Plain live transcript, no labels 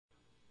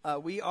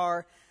We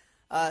are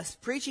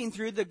preaching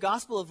through the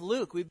Gospel of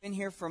Luke. We've been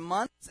here for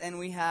months, and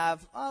we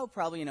have,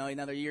 probably,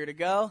 another year to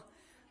go.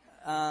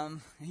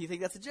 You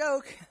think that's a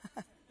joke?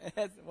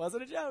 It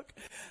wasn't a joke.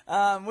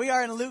 We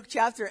are in Luke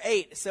chapter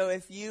 8. So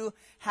if you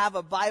have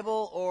a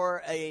Bible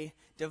or a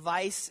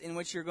device in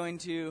which you're going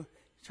to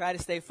try to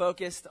stay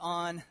focused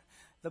on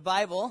the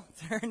Bible,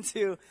 turn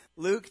to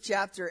Luke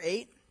chapter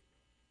 8.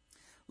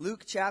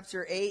 Luke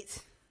chapter 8,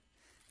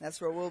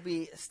 that's where we'll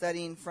be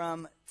studying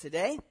from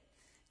today.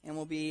 And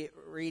we'll be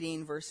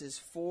reading verses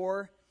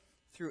 4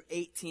 through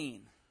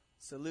 18.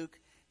 So Luke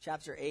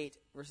chapter 8,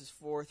 verses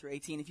 4 through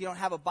 18. If you don't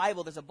have a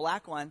Bible, there's a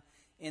black one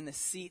in the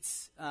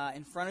seats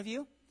in front of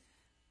you.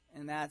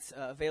 And that's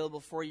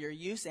available for your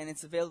use. And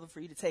it's available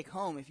for you to take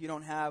home if you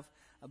don't have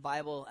a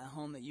Bible at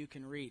home that you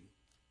can read.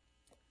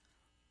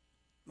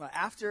 Well,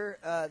 after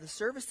the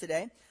service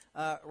today,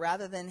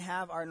 rather than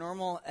have our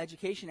normal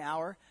education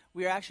hour,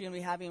 we are actually going to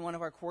be having one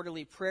of our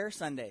quarterly prayer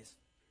Sundays.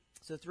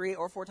 So 3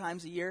 or 4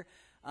 times a year,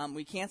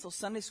 we cancel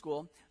Sunday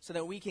school so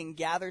that we can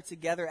gather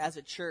together as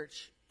a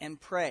church and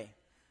pray.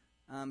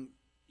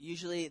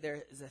 Usually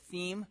there is a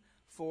theme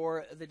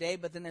for the day,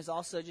 but then there's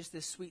also just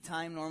this sweet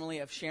time normally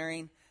of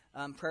sharing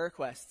prayer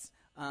requests.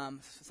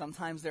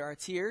 Sometimes there are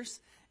tears,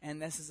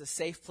 and this is a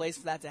safe place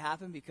for that to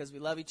happen because we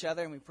love each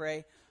other and we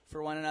pray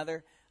for one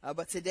another.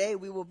 But today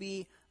we will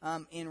be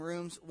in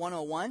rooms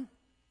 101,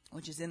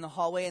 which is in the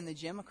hallway in the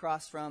gym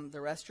across from the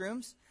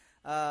restrooms.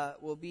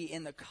 We'll be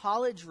in the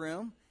college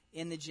room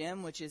in the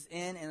gym, which is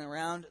in and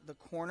around the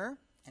corner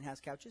and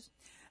has couches.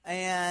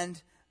 And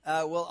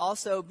we'll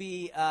also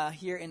be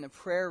here in the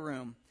prayer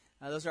room.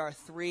 Those are our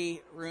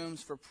 3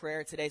 rooms for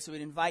prayer today. So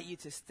we'd invite you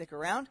to stick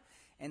around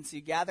and to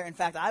gather. In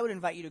fact, I would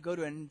invite you to go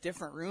to a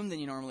different room than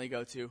you normally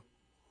go to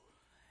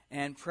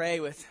and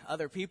pray with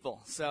other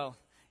people. So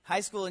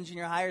high school and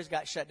junior hires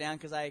got shut down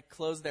because I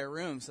closed their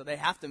rooms, so they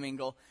have to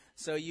mingle.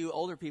 So you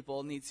older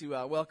people need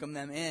to welcome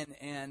them in,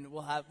 and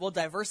we'll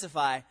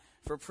diversify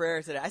for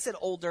prayer today. I said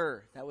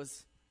older. That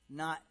was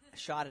not a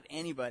shot at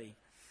anybody,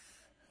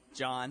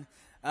 John.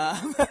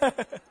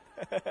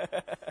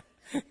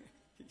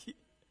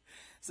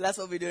 So that's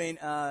what we'll be doing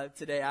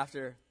today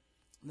after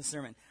the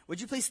sermon. Would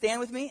you please stand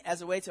with me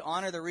as a way to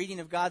honor the reading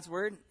of God's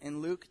Word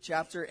in Luke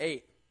chapter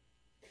 8.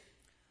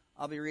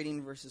 I'll be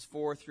reading verses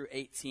 4 through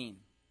 18.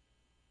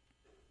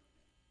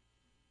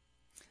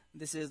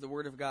 This is the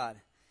Word of God.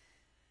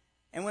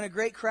 And when a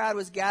great crowd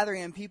was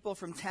gathering and people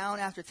from town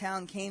after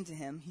town came to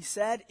him, he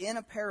said in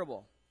a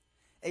parable,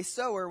 a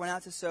sower went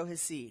out to sow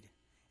his seed.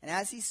 And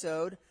as he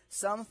sowed,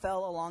 some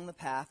fell along the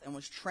path and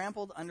was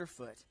trampled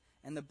underfoot,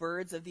 and the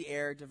birds of the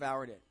air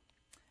devoured it.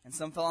 And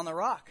some fell on the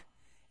rock,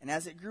 and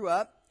as it grew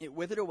up, it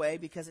withered away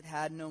because it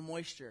had no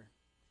moisture.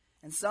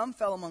 And some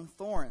fell among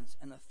thorns,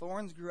 and the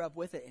thorns grew up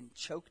with it and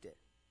choked it.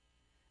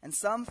 And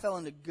some fell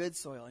into good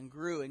soil and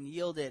grew and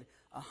yielded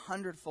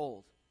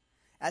 100-fold.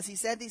 As he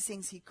said these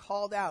things, he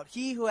called out,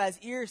 "He who has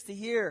ears to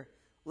hear,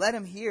 let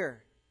him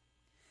hear."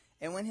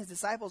 And when his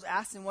disciples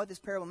asked him what this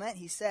parable meant,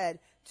 he said,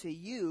 "To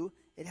you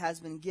it has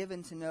been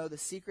given to know the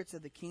secrets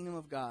of the kingdom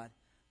of God.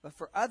 But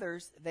for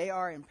others they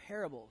are in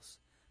parables,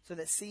 so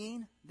that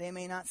seeing they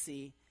may not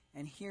see,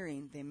 and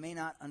hearing they may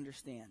not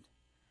understand."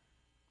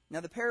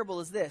 Now the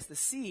parable is this: the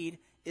seed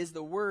is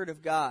the word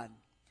of God.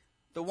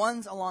 The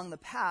ones along the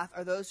path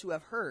are those who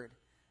have heard.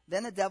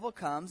 Then the devil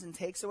comes and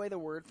takes away the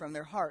word from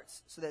their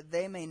hearts, so that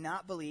they may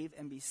not believe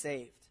and be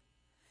saved.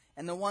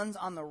 And the ones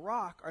on the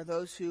rock are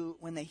those who,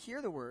 when they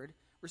hear the word,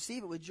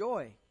 receive it with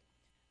joy.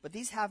 But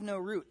these have no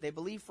root. They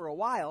believe for a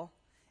while,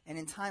 and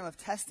in time of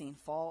testing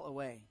fall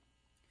away.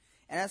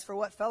 And as for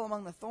what fell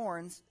among the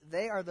thorns,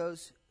 they are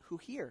those who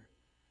hear.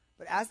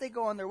 But as they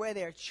go on their way,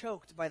 they are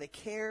choked by the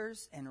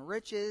cares and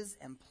riches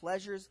and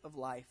pleasures of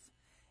life,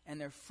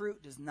 and their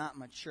fruit does not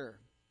mature.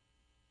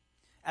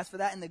 As for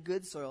that in the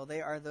good soil,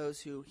 they are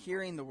those who,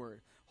 hearing the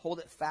word, hold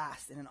it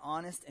fast in an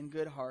honest and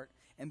good heart,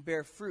 and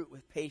bear fruit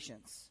with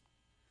patience.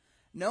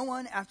 No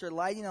one, after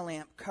lighting a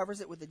lamp, covers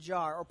it with a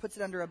jar or puts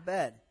it under a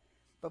bed,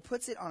 but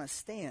puts it on a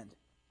stand,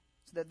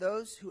 so that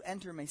those who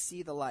enter may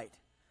see the light.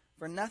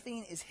 For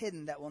nothing is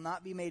hidden that will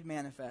not be made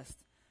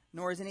manifest,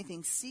 nor is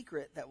anything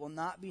secret that will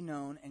not be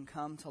known and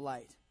come to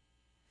light.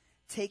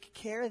 Take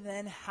care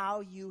then how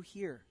you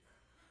hear.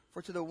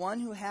 For to the one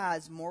who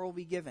has, more will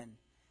be given,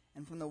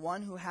 and from the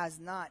one who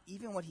has not,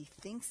 even what he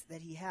thinks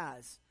that he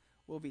has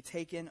will be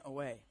taken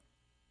away.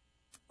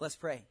 Let's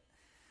pray.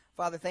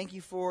 Father, thank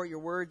you for your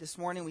word this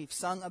morning. We've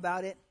sung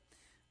about it.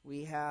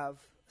 We have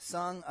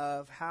sung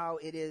of how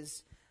it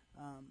is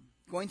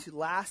going to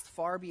last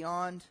far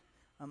beyond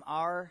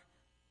our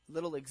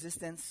little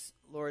existence.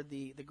 Lord,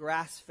 the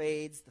grass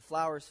fades, the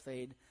flowers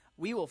fade.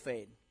 We will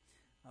fade,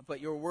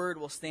 but your word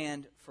will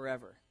stand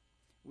forever.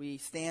 We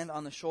stand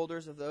on the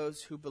shoulders of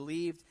those who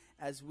believed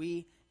as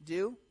we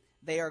do.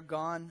 They are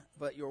gone,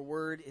 but your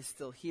word is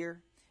still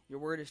here. Your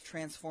word is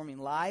transforming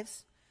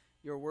lives.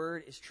 Your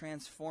word is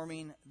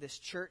transforming this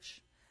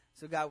church.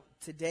 So God,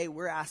 today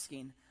we're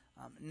asking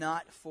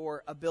not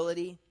for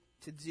ability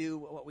to do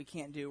what we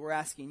can't do. We're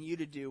asking you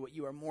to do what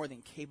you are more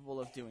than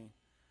capable of doing.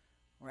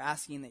 We're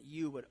asking that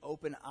you would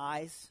open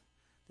eyes,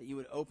 that you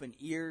would open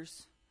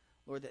ears,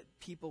 Lord, that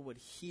people would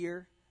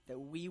hear, that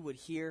we would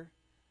hear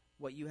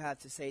what you have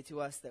to say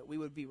to us, that we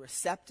would be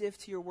receptive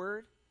to your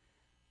word,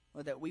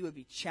 or that we would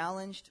be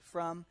challenged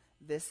from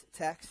this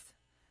text,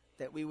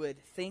 that we would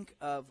think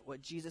of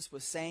what Jesus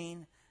was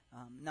saying,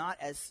 not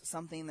as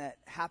something that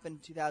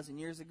happened 2,000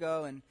 years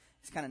ago and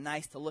it's kind of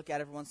nice to look at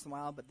every once in a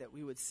while, but that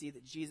we would see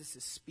that Jesus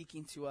is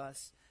speaking to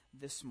us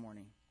this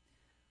morning.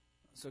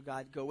 So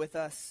God, go with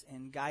us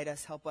and guide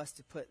us. Help us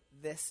to put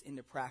this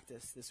into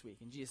practice this week.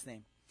 In Jesus'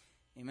 name,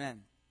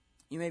 amen.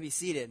 You may be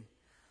seated.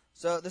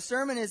 So the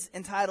sermon is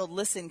entitled,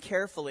 Listen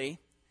Carefully.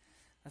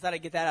 I thought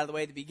I'd get that out of the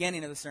way at the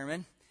beginning of the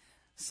sermon,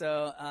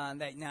 so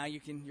that now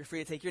you're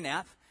free to take your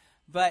nap.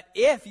 But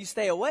if you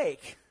stay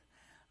awake,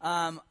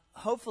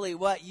 hopefully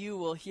what you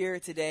will hear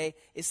today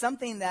is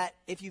something that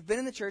if you've been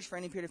in the church for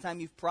any period of time,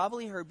 you've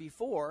probably heard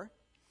before,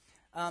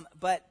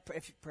 but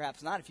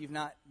perhaps not if you've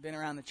not been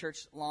around the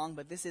church long.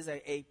 But this is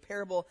a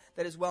parable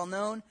that is well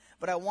known,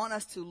 but I want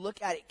us to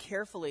look at it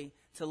carefully,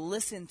 to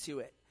listen to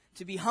it,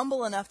 to be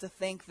humble enough to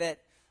think that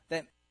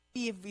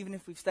even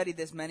if we've studied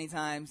this many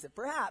times, that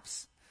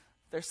perhaps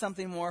there's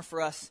something more for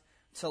us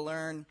to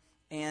learn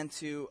and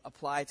to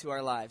apply to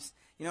our lives.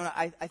 You know,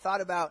 I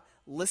thought about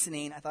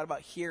listening. I thought about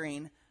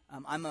hearing.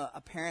 I'm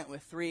a parent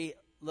with 3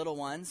 little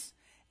ones,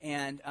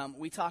 and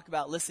we talk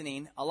about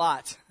listening a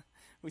lot.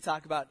 We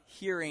talk about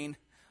hearing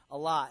a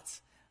lot.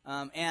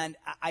 And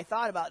I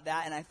thought about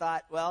that, and I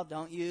thought, well,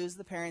 don't use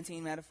the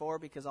parenting metaphor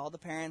because all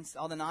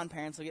the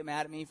non-parents will get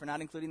mad at me for not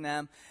including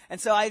them.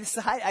 And so I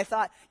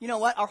thought, you know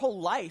what? Our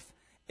whole life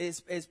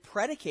is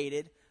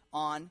predicated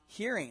on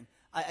hearing.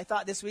 I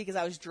thought this week as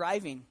I was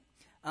driving,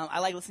 I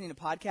like listening to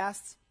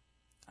podcasts.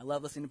 I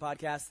love listening to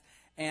podcasts.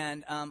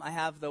 And I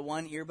have the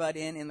one earbud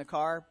in the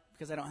car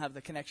because I don't have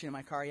the connection in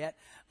my car yet.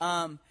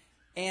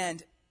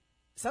 And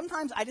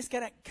sometimes I just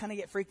kind of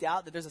get freaked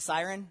out that there's a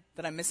siren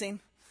that I'm missing.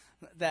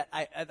 That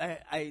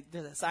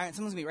there's a siren.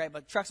 Someone's gonna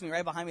be truck's gonna be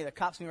right behind me. The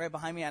cop's gonna be right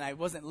behind me, and I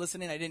wasn't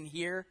listening. I didn't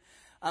hear.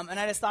 And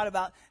I just thought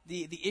about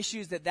the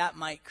issues that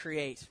might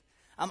create.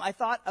 I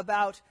thought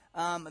about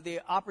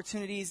the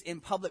opportunities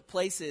in public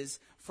places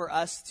for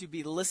us to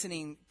be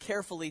listening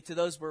carefully to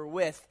those we're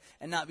with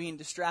and not being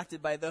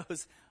distracted by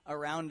those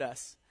around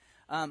us.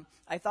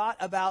 I thought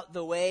about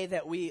the way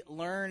that we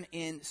learn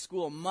in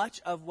school.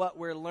 Much of what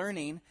we're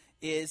learning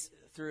is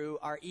through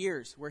our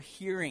ears. We're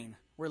hearing.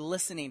 We're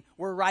listening.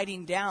 We're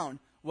writing down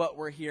what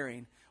we're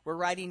hearing. We're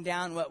writing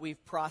down what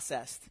we've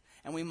processed.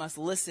 And we must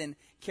listen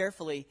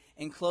carefully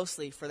and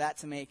closely for that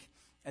to make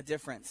a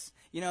difference.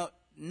 You know,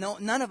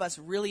 none of us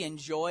really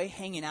enjoy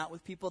hanging out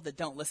with people that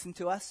don't listen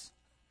to us.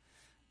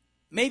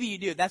 Maybe you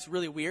do. That's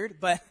really weird.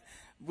 But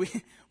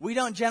we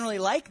don't generally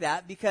like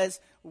that because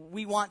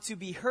we want to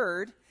be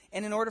heard.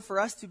 And in order for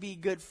us to be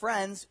good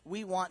friends,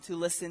 we want to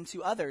listen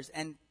to others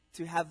and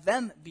to have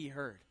them be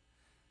heard.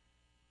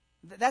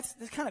 That's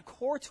kind of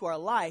core to our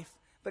life,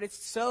 but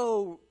it's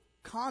so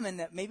common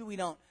that maybe we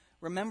don't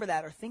remember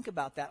that or think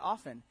about that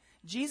often.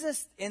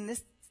 Jesus, in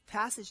this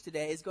passage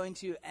today, is going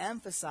to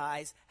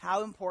emphasize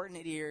how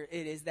important it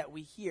is that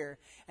we hear,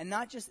 and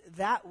not just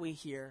that we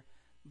hear,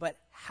 but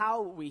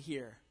how we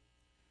hear.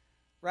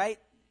 Right?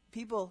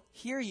 People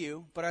hear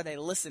you, but are they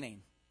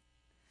listening?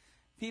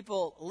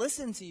 People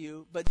listen to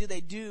you, but do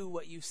they do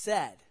what you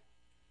said?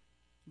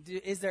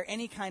 Is there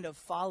any kind of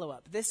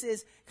follow-up? This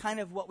is kind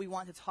of what we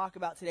want to talk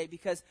about today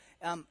because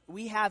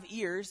we have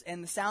ears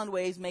and the sound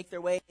waves make their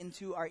way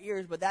into our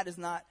ears, but that does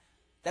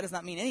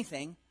not mean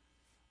anything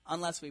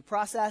unless we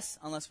process,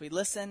 unless we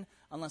listen,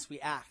 unless we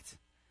act.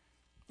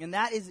 And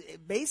that is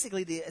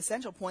basically the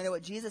essential point of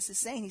what Jesus is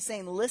saying. He's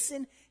saying,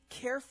 listen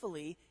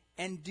carefully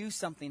and do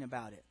something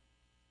about it.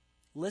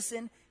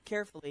 Listen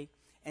carefully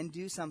and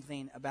do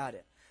something about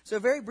it. So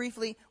very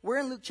briefly, we're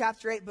in Luke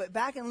chapter 8, but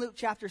back in Luke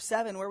chapter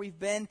 7, where we've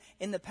been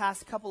in the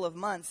past couple of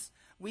months,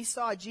 we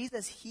saw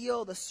Jesus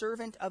heal the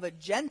servant of a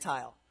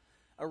Gentile,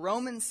 a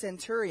Roman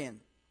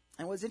centurion.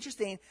 And what's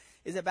interesting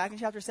is that back in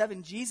chapter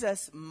 7,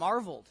 Jesus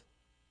marveled.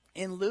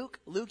 In Luke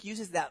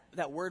uses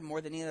that word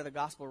more than any of the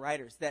gospel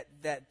writers,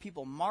 that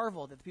people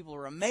marveled, that the people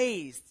were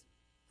amazed.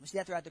 We see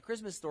that throughout the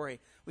Christmas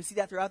story. We see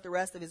that throughout the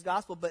rest of his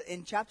gospel. But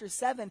in chapter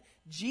 7,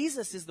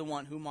 Jesus is the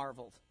one who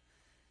marveled.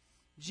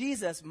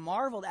 Jesus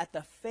marveled at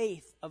the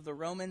faith of the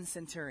Roman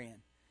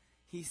centurion.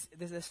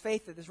 There's this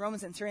faith that this Roman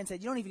centurion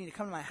said, you don't even need to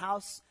come to my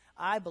house.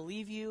 I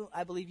believe you.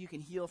 I believe you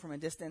can heal from a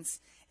distance.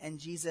 And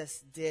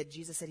Jesus did.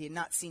 Jesus said he had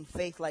not seen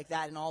faith like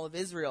that in all of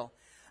Israel.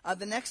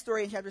 The next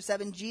story in chapter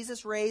 7,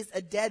 Jesus raised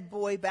a dead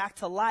boy back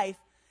to life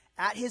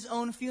at his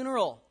own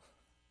funeral.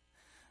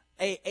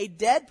 A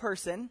dead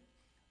person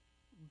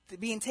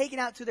being taken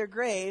out to their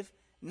grave,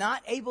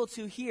 not able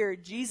to hear,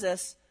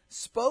 Jesus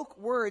spoke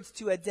words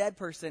to a dead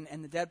person,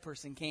 and the dead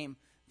person came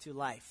to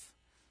life.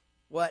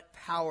 What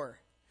power.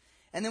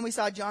 And then we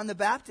saw John the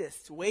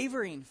Baptist's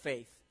wavering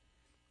faith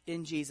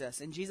in Jesus,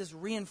 and Jesus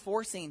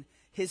reinforcing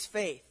his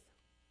faith.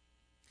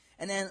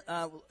 And then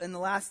in the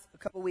last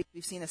couple of weeks,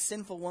 we've seen a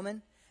sinful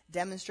woman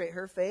demonstrate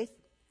her faith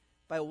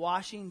by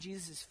washing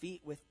Jesus'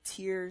 feet with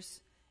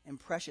tears and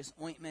precious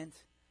ointment,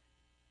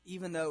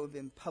 even though it would have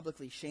been a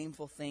publicly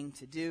shameful thing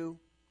to do.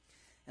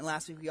 And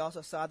last week we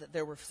also saw that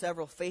there were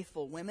several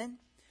faithful women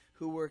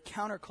who were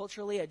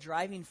counterculturally a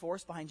driving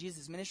force behind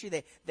Jesus'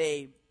 ministry.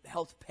 They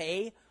helped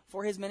pay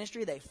for his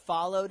ministry. They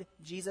followed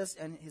Jesus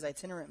and his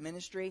itinerant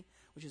ministry,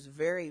 which is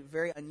very,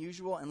 very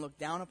unusual and looked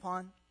down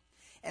upon.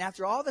 And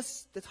after all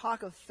this, the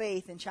talk of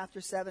faith in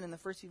chapter 7 and the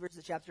first few verses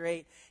of chapter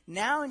 8,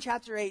 now in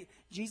chapter 8,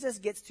 Jesus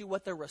gets to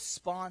what the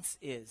response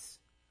is.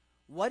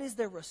 What is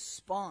the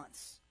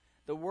response?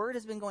 The word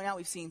has been going out.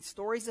 We've seen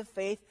stories of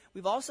faith.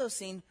 We've also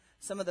seen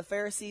some of the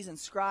Pharisees and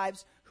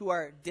scribes who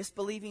are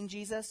disbelieving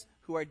Jesus,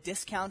 who are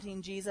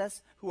discounting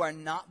Jesus, who are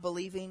not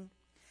believing.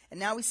 And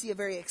now we see a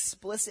very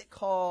explicit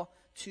call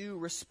to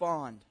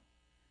respond.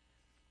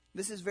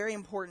 This is very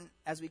important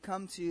as we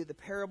come to the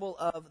parable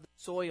of the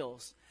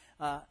soils.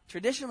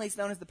 Traditionally, it's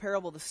known as the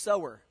parable of the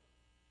sower.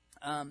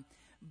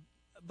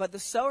 But the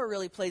sower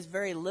really plays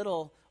very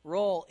little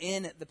role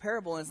in the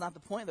parable, and it's not the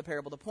point of the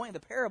parable. The point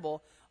of the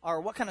parable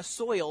are what kind of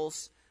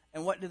soils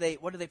and what do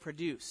they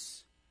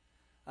produce.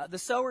 The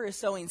sower is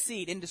sowing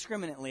seed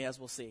indiscriminately, as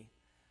we'll see.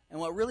 And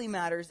what really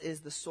matters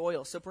is the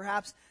soil. So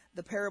perhaps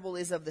the parable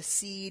is of the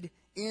seed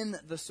in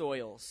the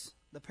soils.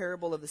 The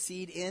parable of the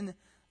seed in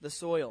the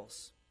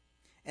soils.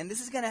 And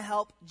this is going to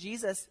help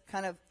Jesus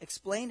kind of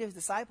explain to his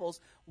disciples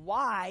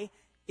why,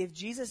 if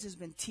Jesus has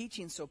been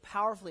teaching so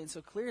powerfully and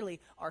so clearly,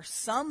 are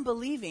some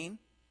believing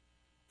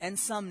and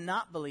some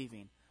not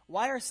believing?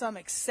 Why are some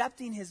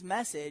accepting his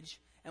message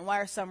and why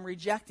are some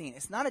rejecting?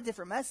 It's not a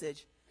different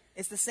message.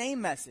 It's the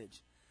same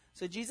message.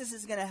 So Jesus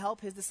is going to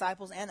help his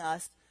disciples and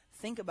us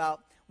think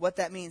about what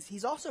that means.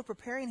 He's also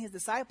preparing his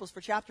disciples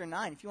for chapter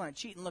 9. If you want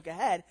to cheat and look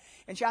ahead,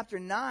 in chapter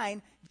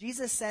 9,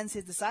 Jesus sends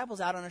his disciples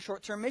out on a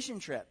short-term mission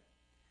trip.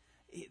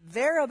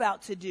 They're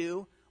about to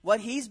do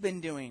what he's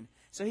been doing.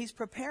 So he's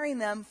preparing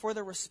them for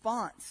the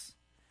response.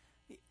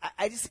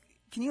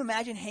 Can you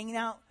imagine hanging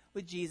out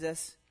with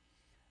Jesus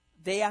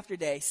day after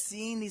day,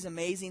 seeing these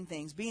amazing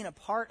things, being a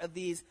part of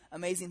these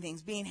amazing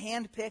things, being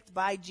handpicked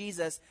by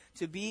Jesus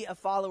to be a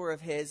follower of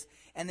his,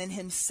 and then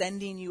him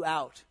sending you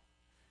out.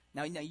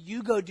 Now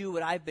you go do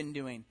what I've been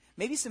doing.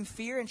 Maybe some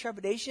fear and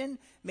trepidation,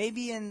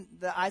 maybe in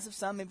the eyes of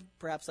some, maybe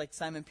perhaps like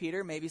Simon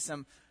Peter, maybe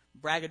some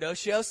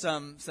braggadocio,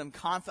 some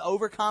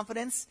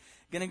overconfidence,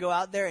 going to go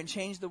out there and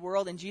change the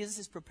world. And Jesus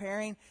is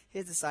preparing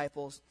his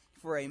disciples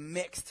for a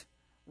mixed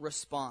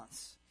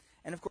response.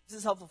 And of course, this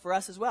is helpful for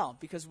us as well,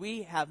 because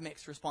we have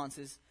mixed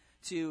responses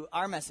to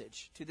our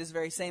message, to this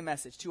very same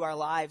message, to our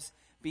lives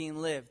being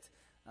lived.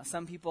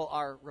 Some people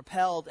are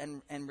repelled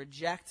and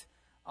reject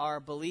our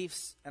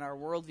beliefs and our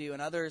worldview,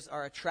 and others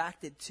are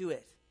attracted to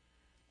it.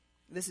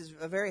 This is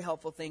a very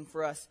helpful thing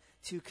for us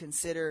to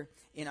consider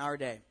in our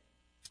day.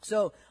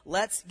 So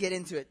let's get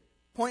into it.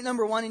 Point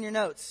number one in your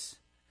notes.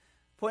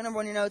 Point number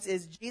one in your notes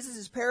is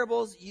Jesus'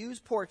 parables use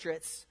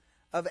portraits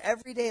of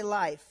everyday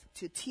life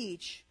to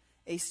teach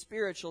a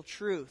spiritual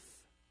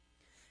truth.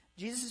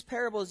 Jesus'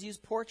 parables use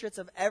portraits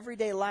of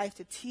everyday life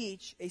to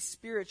teach a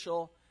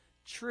spiritual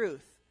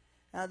truth.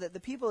 Now, the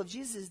people of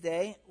Jesus'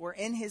 day were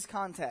in his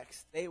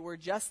context. They were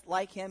just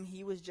like him.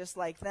 He was just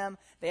like them.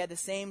 They had the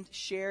same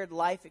shared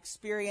life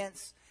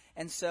experience.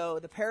 And so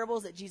the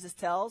parables that Jesus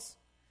tells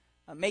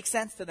make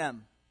sense to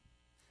them.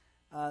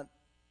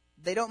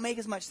 They don't make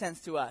as much sense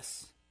to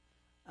us.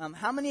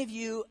 How many of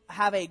you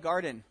have a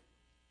garden?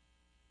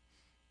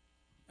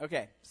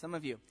 Okay, some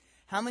of you.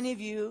 How many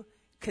of you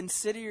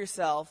consider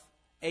yourself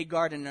a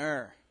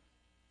gardener?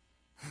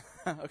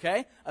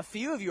 Okay, a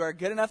few of you are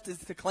good enough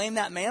to claim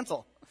that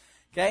mantle.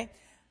 Okay,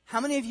 how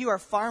many of you are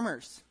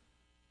farmers?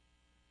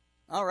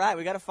 All right,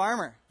 we got a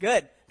farmer.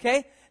 Good.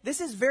 Okay,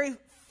 this is very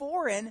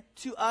foreign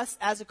to us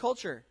as a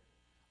culture.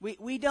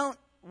 We don't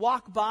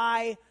walk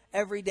by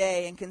every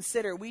day and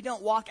consider. We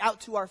don't walk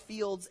out to our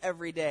fields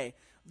every day.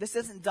 This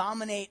doesn't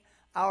dominate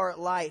our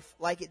life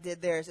like it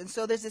did theirs. And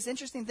so there's this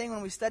interesting thing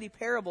when we study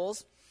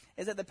parables,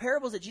 is that the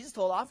parables that Jesus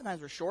told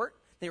oftentimes were short,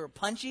 they were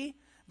punchy,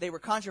 they were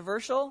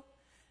controversial,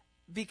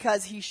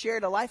 because he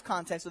shared a life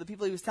context with the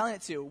people he was telling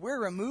it to.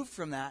 We're removed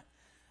from that.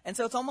 And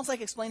so it's almost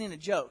like explaining a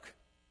joke,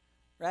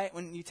 right?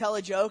 When you tell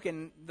a joke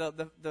and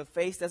the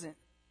face doesn't...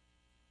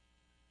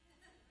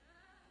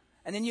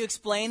 And then you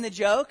explain the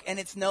joke and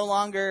it's no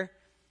longer...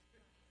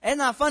 It's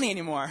not funny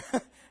anymore.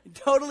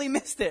 Totally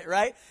missed it,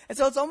 right? And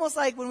so it's almost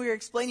like when we were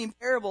explaining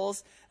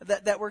parables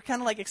that we're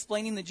kind of like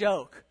explaining the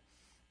joke.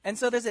 And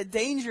so there's a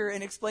danger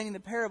in explaining the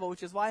parable,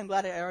 which is why I'm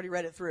glad I already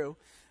read it through,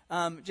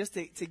 just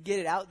to get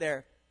it out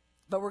there.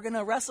 But we're going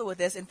to wrestle with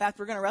this. In fact,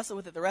 we're going to wrestle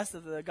with it the rest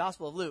of the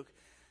Gospel of Luke.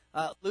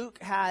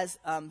 Luke has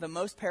the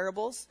most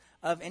parables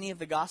of any of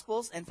the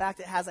Gospels. In fact,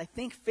 it has, I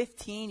think,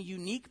 15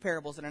 unique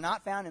parables that are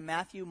not found in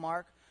Matthew,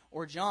 Mark,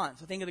 or John.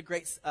 So think of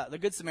the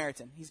Good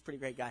Samaritan. He's a pretty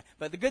great guy.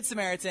 But the Good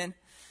Samaritan,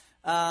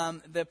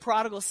 the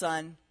prodigal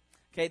son,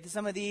 okay,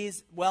 some of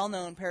these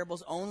well-known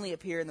parables only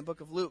appear in the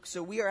book of Luke.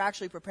 So we are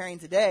actually preparing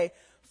today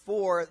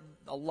for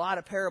a lot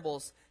of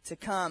parables to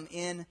come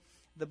in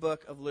the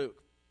book of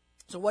Luke.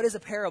 So what is a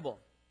parable?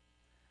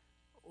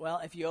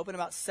 Well, if you open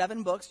about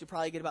 7 books, you'll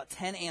probably get about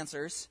 10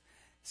 answers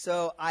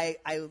So I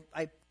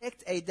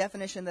picked a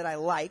definition that I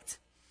liked,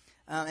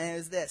 and it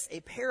was this. A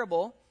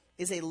parable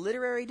is a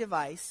literary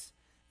device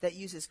that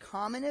uses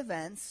common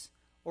events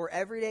or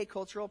everyday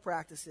cultural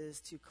practices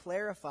to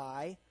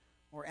clarify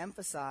or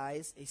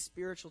emphasize a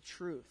spiritual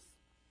truth.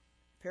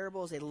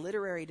 Parable is a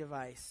literary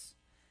device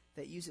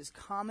that uses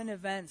common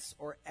events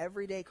or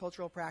everyday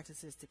cultural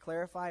practices to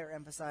clarify or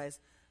emphasize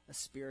a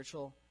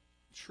spiritual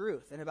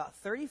truth. And about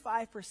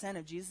 35%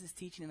 of Jesus'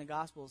 teaching in the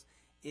Gospels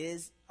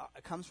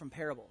comes from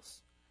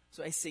parables.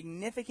 So a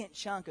significant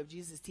chunk of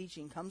Jesus'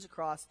 teaching comes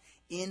across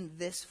in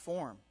this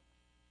form.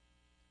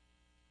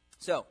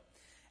 So,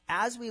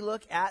 as we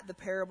look at the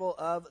parable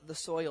of the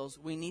soils,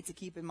 we need to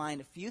keep in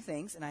mind a few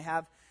things, and I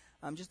have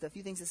just a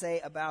few things to say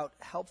about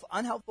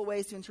unhelpful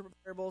ways to interpret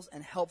parables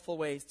and helpful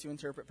ways to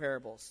interpret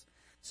parables.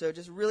 So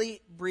just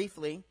really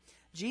briefly,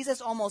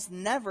 Jesus almost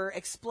never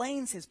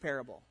explains his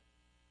parable.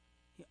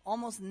 He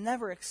almost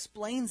never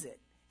explains it.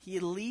 He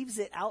leaves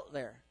it out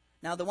there.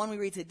 Now, the one we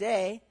read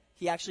today,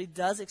 he actually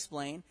does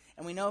explain,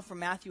 and we know from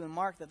Matthew and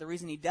Mark that the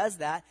reason he does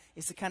that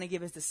is to kind of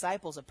give his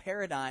disciples a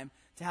paradigm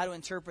to how to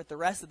interpret the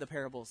rest of the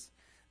parables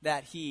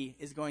that he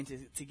is going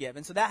to give.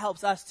 And so that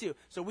helps us too.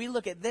 So we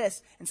look at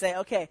this and say,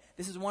 okay,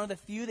 this is one of the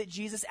few that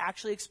Jesus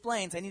actually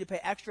explains. I need to pay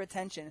extra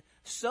attention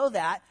so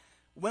that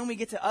when we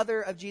get to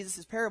other of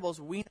Jesus'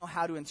 parables, we know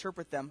how to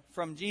interpret them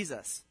from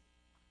Jesus.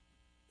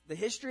 The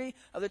history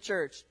of the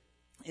church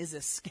is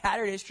a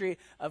scattered history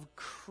of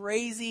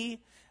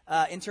crazy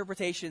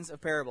interpretations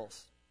of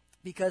parables.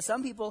 Because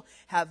some people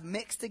have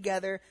mixed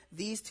together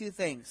these two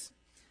things.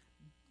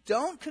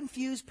 Don't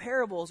confuse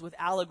parables with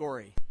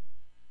allegory.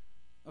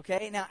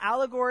 Okay, now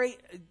allegory,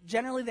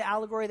 generally the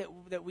allegory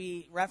that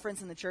we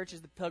reference in the church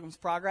is the Pilgrim's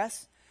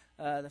Progress,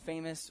 the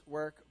famous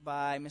work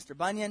by Mr.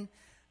 Bunyan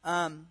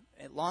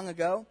long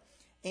ago.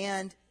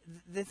 And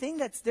the thing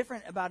that's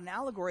different about an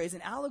allegory is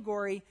an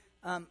allegory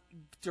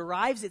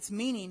derives its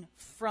meaning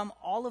from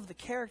all of the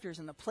characters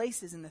and the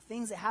places and the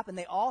things that happen.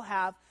 They all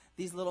have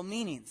these little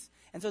meanings.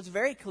 And so it's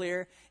very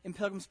clear in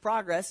Pilgrim's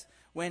Progress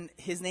when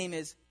his name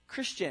is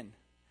Christian.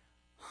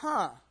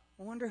 I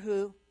wonder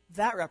who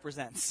that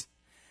represents.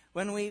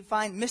 When we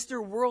find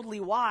Mr. Worldly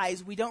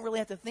Wise, we don't really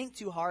have to think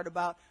too hard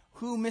about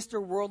who Mr.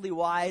 Worldly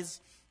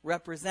Wise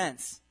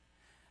represents.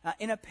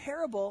 In a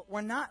parable,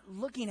 we're not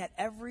looking at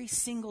every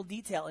single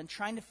detail and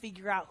trying to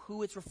figure out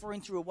who it's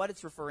referring to or what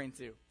it's referring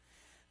to.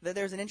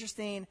 There's an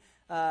interesting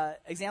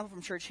example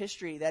from church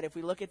history that if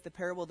we look at the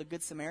parable of the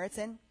Good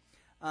Samaritan,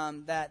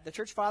 that the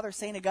church father,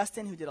 St.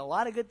 Augustine, who did a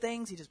lot of good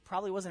things, he just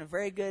probably wasn't a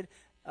very good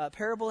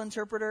parable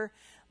interpreter,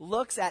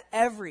 looks at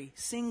every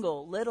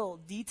single little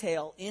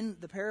detail in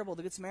the parable of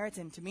the Good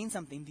Samaritan to mean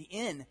something. The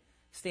inn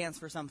stands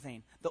for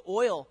something. The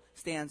oil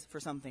stands for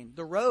something.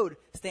 The road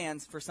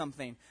stands for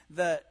something.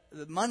 The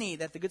money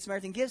that the Good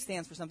Samaritan gives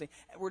stands for something.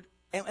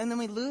 And then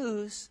we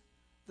lose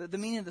the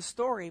meaning of the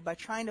story by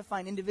trying to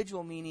find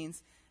individual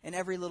meanings in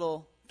every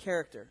little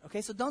character.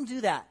 Okay, so don't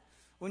do that.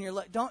 When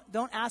you're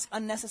don't ask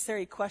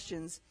unnecessary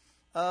questions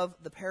of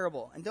the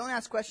parable. And don't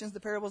ask questions the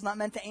parable is not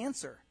meant to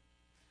answer.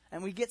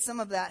 And we get some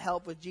of that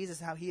help with Jesus,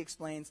 how he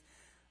explains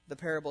the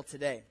parable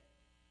today.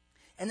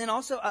 And then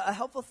also a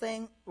helpful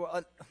thing, or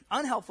an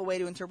unhelpful way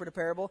to interpret a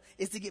parable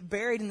is to get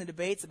buried in the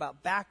debates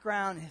about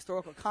background and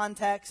historical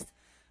context,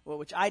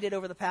 which I did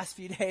over the past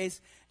few days,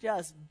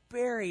 just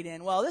buried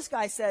in, well, this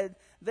guy said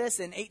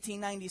this in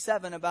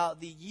 1897 about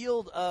the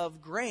yield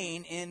of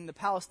grain in the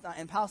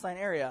Palestine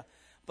area.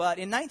 But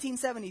in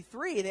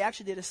 1973, they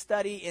actually did a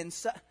study in...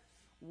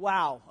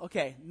 Wow,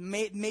 okay,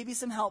 maybe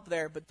some help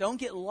there, but don't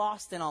get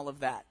lost in all of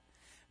that.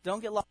 Don't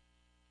get lost.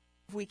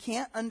 If we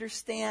can't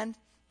understand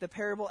the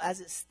parable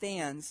as it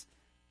stands,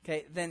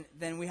 okay,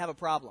 then we have a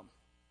problem,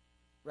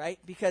 right?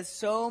 Because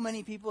so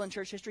many people in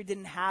church history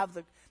didn't have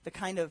the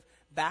kind of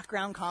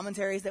background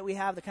commentaries that we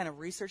have, the kind of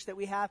research that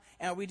we have,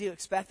 and we do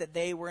expect that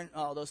they weren't,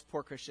 those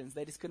poor Christians,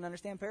 they just couldn't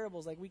understand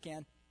parables like we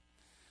can.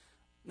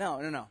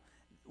 No.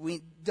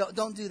 We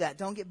don't do that.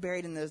 Don't get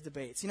buried in those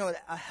debates. You know,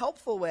 a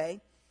helpful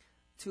way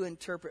to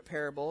interpret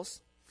parables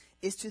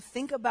is to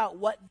think about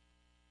what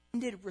the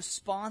intended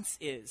response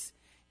is.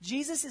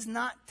 Jesus is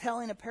not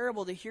telling a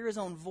parable to hear his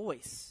own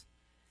voice.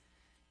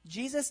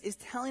 Jesus is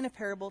telling a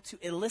parable to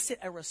elicit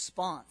a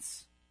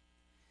response.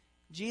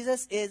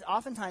 Jesus is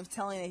oftentimes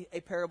telling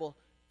a parable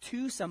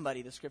to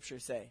somebody, the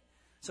scriptures say.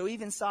 So we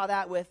even saw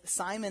that with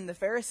Simon the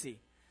Pharisee,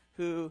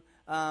 who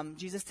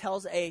Jesus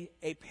tells a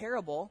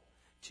parable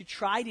to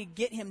try to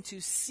get him to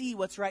see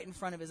what's right in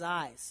front of his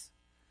eyes.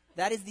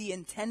 That is the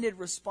intended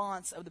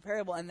response of the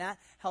parable, and that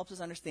helps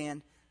us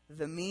understand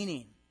the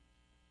meaning.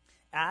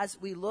 As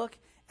we look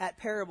at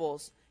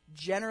parables,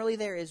 generally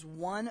there is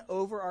one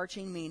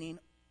overarching meaning,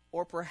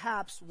 or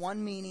perhaps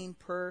one meaning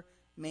per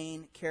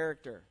main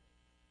character.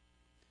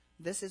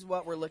 This is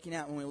what we're looking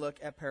at when we look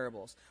at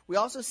parables. We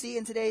also see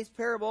in today's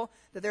parable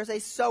that there's a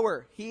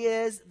sower. He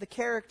is the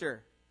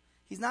character.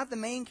 He's not the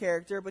main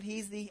character, but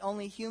he's the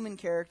only human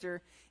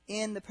character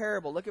in the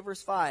parable. Look at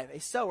verse 5. A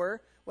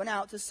sower went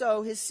out to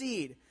sow his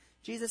seed.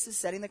 Jesus is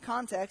setting the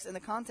context, and the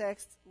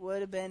context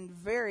would have been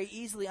very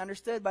easily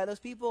understood by those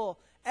people.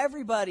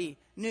 Everybody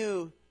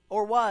knew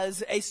or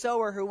was a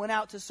sower who went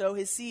out to sow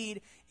his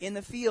seed in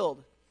the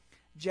field.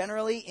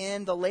 Generally,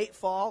 in the late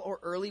fall or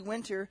early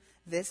winter,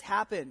 this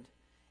happened.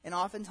 And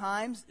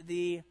oftentimes,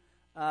 the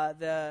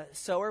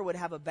sower would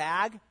have a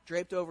bag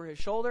draped over his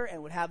shoulder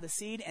and would have the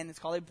seed, and it's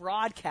called a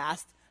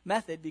broadcast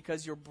method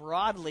because you're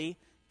broadly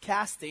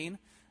casting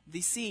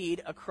the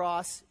seed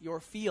across your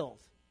field.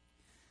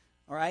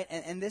 All right?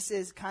 And this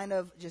is kind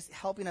of just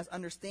helping us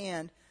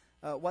understand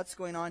what's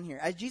going on here.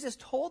 As Jesus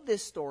told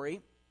this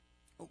story,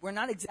 we're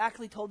not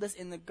exactly told this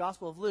in the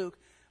Gospel of Luke,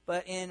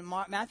 but in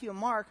Matthew and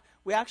Mark,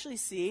 we actually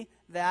see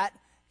that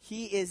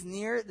he is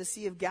near the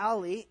Sea of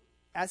Galilee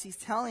as he's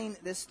telling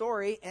this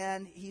story,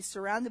 and he's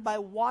surrounded by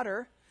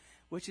water,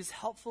 which is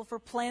helpful for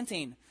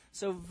planting.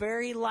 So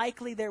very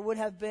likely there would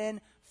have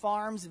been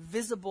farms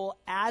visible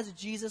as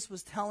Jesus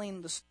was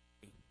telling the story.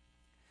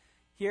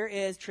 Here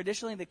is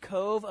traditionally the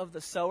Cove of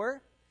the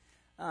Sower.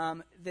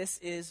 This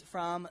is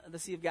from the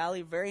Sea of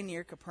Galilee, very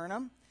near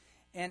Capernaum.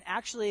 And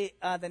actually,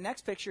 the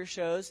next picture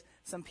shows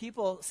some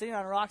people sitting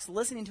on rocks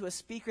listening to a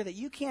speaker that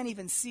you can't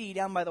even see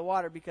down by the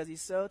water because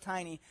he's so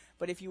tiny.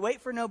 But if you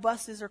wait for no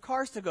buses or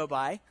cars to go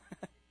by,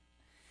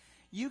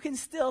 you can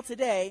still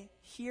today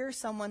hear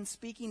someone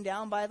speaking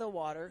down by the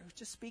water,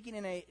 just speaking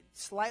in a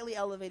slightly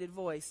elevated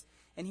voice,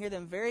 and hear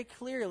them very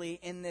clearly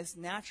in this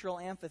natural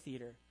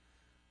amphitheater.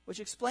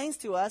 Which explains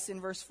to us in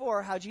verse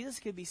 4 how Jesus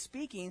could be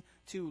speaking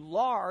to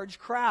large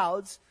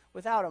crowds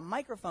without a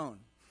microphone.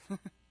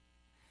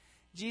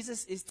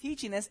 Jesus is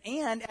teaching this,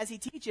 and as he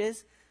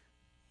teaches,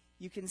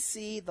 you can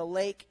see the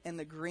lake and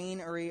the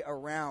greenery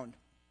around.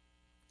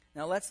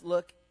 Now let's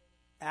look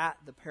at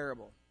the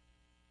parable.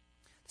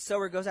 The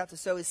sower goes out to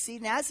sow his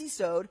seed, and as he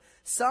sowed,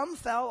 some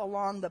fell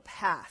along the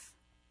path,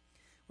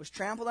 was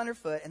trampled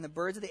underfoot, and the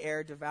birds of the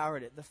air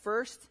devoured it. The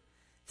first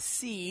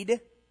seed,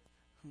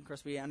 of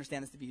course we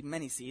understand this to be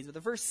many seeds, but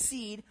the first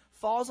seed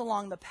falls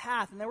along the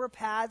path, and there were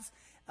paths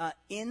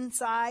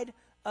inside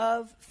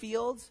of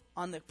fields,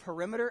 on the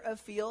perimeter of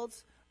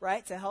fields,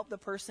 right, to help the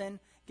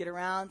person get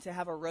around, to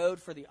have a road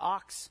for the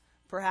ox,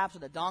 perhaps, or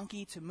the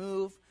donkey to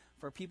move,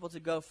 for people to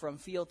go from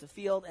field to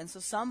field. And so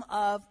some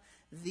of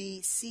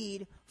the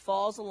seed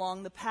falls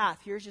along the path.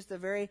 Here's just a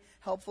very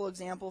helpful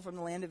example from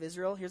the land of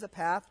Israel. Here's a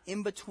path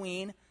in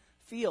between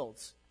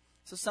fields.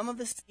 So some of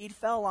the seed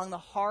fell along the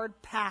hard,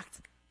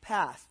 packed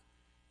path.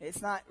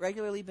 It's not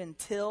regularly been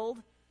tilled.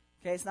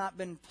 Okay, it's not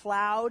been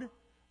plowed.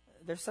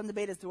 There's some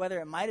debate as to whether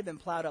it might have been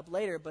plowed up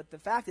later, but the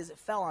fact is it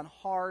fell on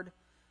hard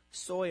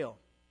soil.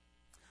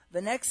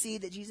 The next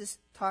seed that Jesus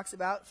talks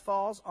about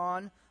falls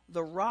on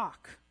the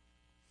rock.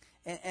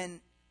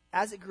 And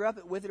as it grew up,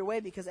 it withered away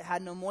because it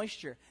had no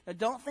moisture. Now,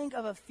 don't think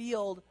of a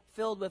field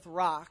filled with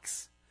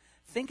rocks.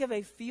 Think of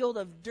a field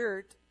of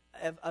dirt,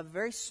 a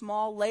very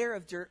small layer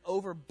of dirt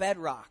over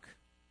bedrock.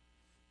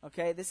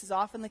 Okay, this is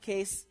often the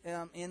case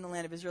in the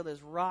land of Israel.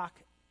 There's rock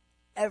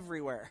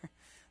everywhere.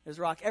 There's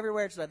rock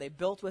everywhere. It's why they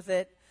built with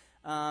it.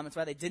 It's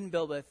why they didn't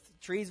build with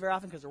trees very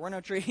often, because there were no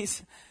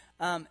trees.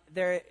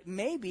 There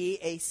may be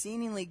a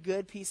seemingly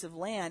good piece of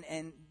land,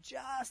 and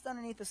just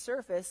underneath the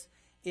surface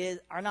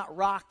are not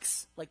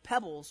rocks like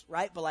pebbles,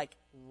 right? But like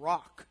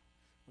rock,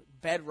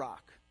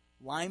 bedrock,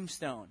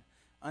 limestone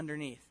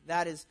underneath.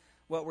 That is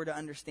what we're to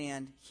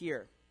understand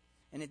here.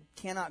 And it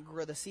cannot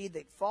grow. The seed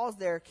that falls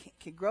there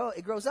can grow.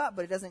 It grows up,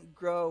 but it doesn't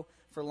grow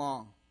for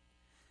long.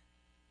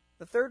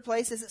 The third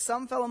place is that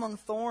some fell among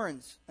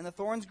thorns, and the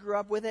thorns grew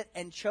up with it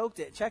and choked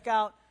it. Check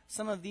out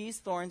some of these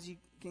thorns. You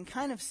can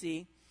kind of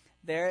see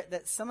there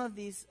that some of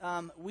these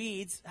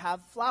weeds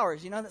have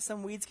flowers. You know that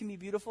some weeds can be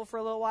beautiful for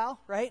a little while,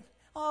 right?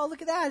 Oh,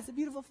 look at that. It's a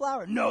beautiful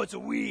flower. No, it's a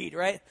weed,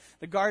 right?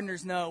 The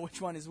gardeners know which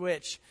one is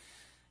which.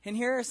 And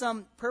here are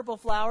some purple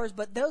flowers,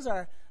 but those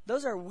are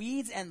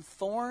weeds and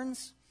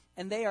thorns,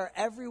 and they are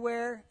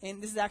everywhere.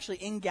 And this is actually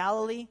in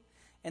Galilee.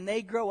 And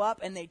they grow up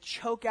and they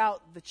choke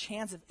out the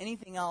chance of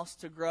anything else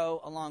to grow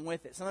along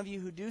with it. Some of you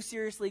who do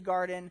seriously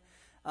garden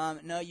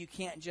know you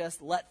can't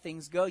just let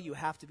things go. You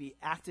have to be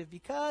active,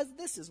 because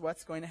this is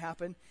what's going to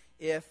happen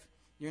if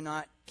you're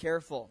not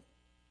careful.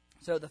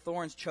 So the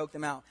thorns choke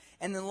them out.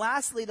 And then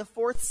lastly, the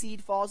fourth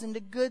seed falls into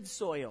good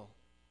soil.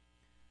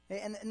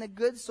 Okay? And the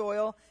good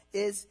soil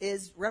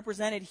is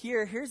represented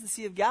here. Here's the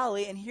Sea of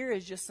Galilee, and here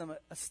is just some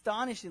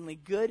astonishingly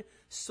good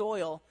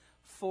soil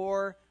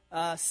for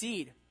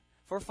seed.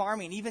 For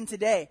farming, even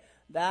today,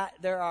 that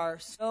there are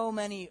so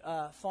many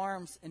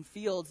farms and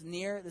fields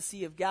near the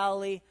Sea of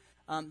Galilee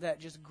that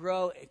just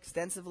grow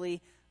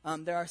extensively.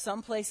 There are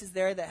some places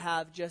there that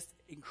have just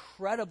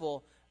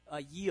incredible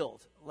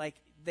yield. Like,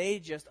 they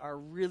just are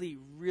really,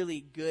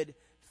 really good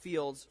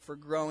fields for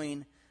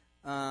growing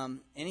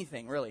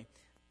anything, really.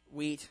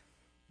 Wheat,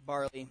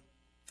 barley,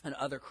 and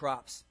other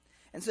crops.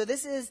 And so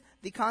this is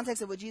the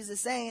context of what Jesus is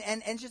saying,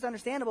 and it's just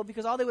understandable,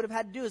 because all they would have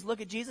had to do is look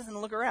at Jesus and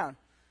look around.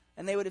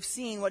 And they would have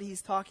seen what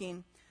he's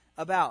talking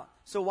about.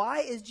 So why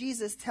is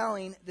Jesus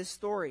telling this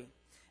story?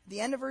 At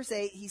the end of verse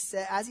 8, he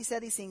said, as he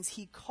said these things,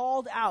 he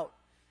called out.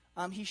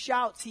 He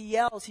shouts, he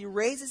yells, he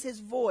raises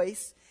his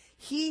voice.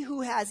 He who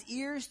has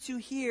ears to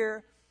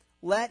hear,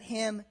 let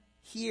him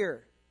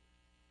hear.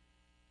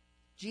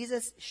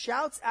 Jesus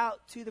shouts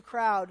out to the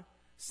crowd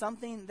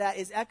something that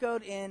is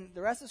echoed in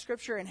the rest of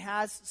Scripture and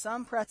has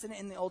some precedent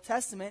in the Old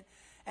Testament,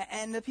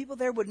 and the people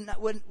there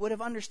would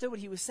have understood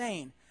what he was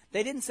saying.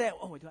 They didn't say,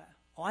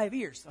 I have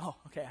ears. Oh,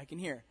 okay, I can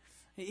hear.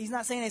 He's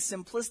not saying a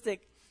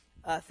simplistic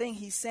thing.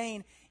 He's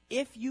saying,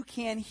 if you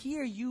can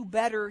hear, you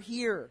better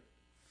hear.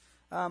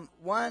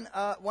 One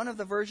of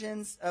the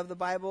versions of the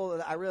Bible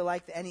that I really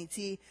like, the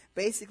NET,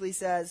 basically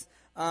says,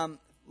 one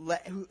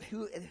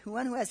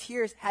who has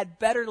ears had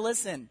better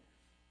listen.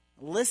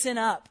 Listen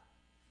up.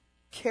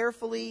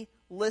 Carefully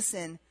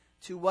listen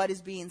to what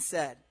is being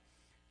said.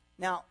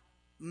 Now,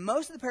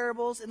 most of the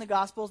parables in the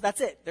Gospels,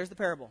 that's it. There's the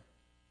parable.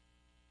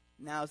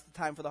 Now is the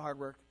time for the hard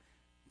work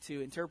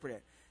to interpret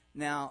it.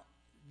 Now,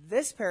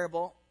 this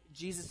parable,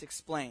 Jesus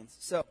explains.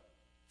 So,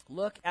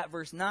 look at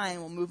verse 9.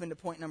 We'll move into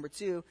point number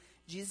 2.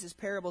 Jesus'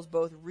 parables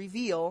both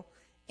reveal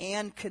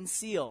and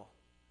conceal.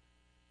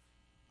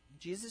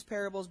 Jesus'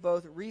 parables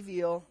both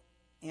reveal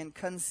and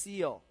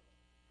conceal.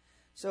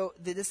 So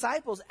the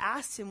disciples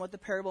asked him what the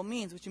parable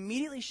means, which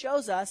immediately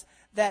shows us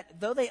that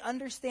though they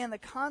understand the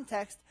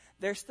context,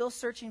 they're still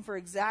searching for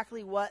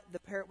exactly what's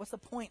the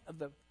point of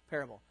the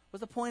parable?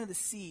 What's the point of the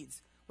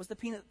seeds? What's the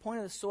point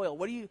of the soil?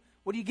 What are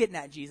you getting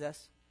at,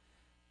 Jesus?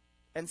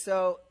 And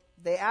so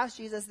they ask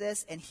Jesus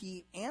this, and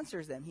he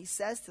answers them. He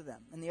says to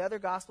them. And the other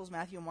Gospels,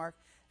 Matthew and Mark,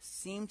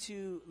 seem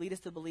to lead us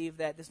to believe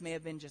that this may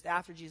have been just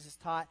after Jesus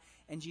taught,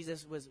 and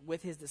Jesus was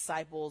with his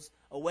disciples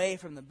away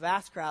from the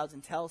vast crowds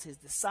and tells his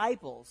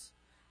disciples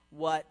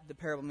what the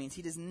parable means.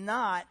 He does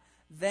not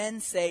then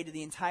say to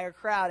the entire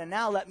crowd, and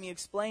now let me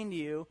explain to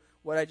you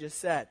what I just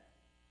said.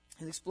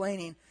 He's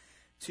explaining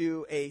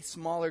to a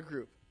smaller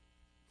group,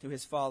 to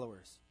his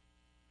followers.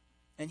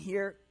 And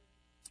here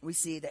we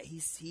see that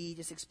he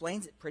just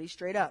explains it pretty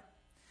straight up.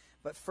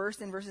 But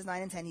first in verses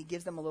 9 and 10, he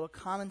gives them a little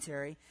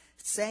commentary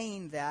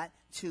saying that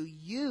to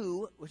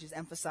you, which is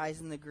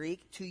emphasized in the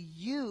Greek, to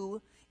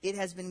you it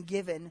has been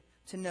given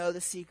to know the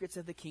secrets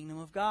of the kingdom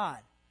of God.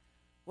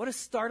 What a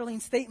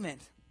startling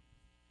statement.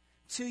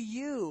 To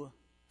you,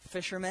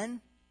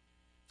 fishermen,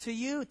 to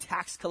you,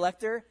 tax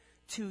collector,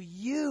 to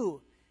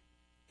you,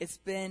 it's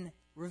been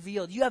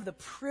revealed. You have the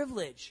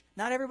privilege.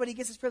 Not everybody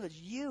gets this privilege.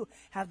 You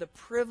have the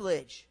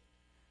privilege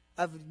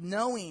of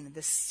knowing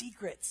the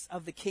secrets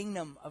of the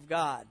kingdom of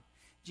God.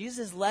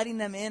 Jesus is letting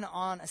them in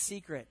on a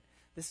secret.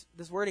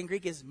 This word in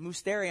Greek is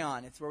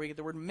mysterion. It's where we get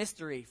the word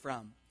mystery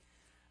from.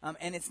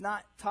 And it's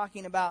not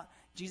talking about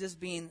Jesus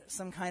being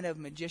some kind of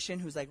magician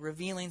who's like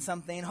revealing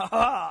something.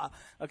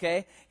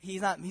 Okay?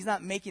 He's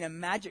not making a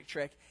magic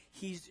trick.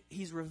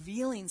 He's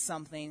revealing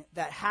something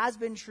that has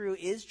been true,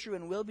 is true,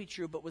 and will be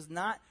true, but was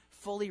not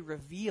fully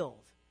revealed.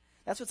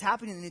 That's what's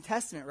happening in the New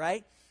Testament,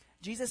 right?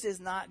 Jesus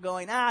is not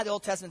going, the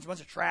Old Testament's a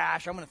bunch of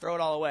trash, I'm going to throw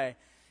it all away.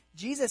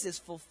 Jesus is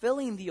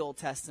fulfilling the Old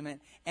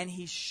Testament, and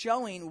he's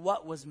showing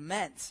what was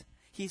meant.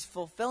 He's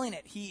fulfilling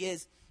it. He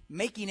is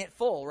making it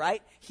full,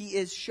 right? He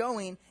is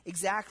showing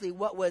exactly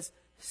what was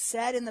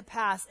said in the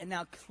past and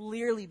now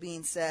clearly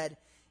being said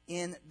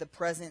in the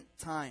present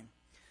time.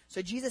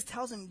 So Jesus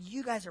tells them,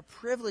 you guys are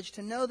privileged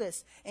to know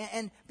this.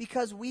 And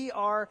because we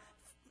are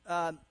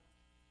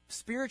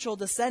spiritual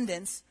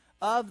descendants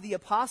of the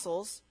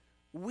apostles,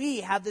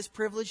 we have this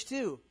privilege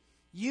too.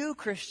 You,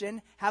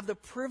 Christian, have the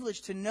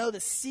privilege to know the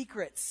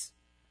secrets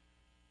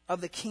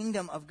of the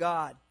kingdom of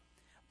God.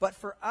 But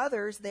for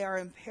others, they are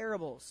in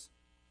parables.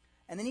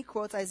 And then he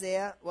quotes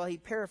he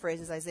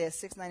paraphrases Isaiah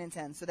 6, 9, and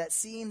 10. So that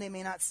seeing they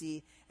may not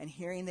see, and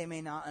hearing they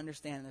may not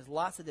understand. And there's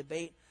lots of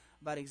debate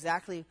about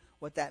exactly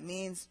what that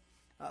means.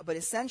 But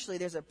essentially,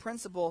 there's a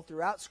principle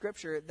throughout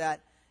Scripture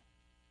that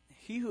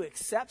he who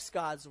accepts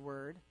God's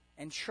word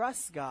and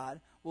trusts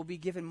God will be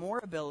given more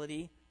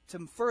ability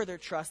to further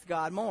trust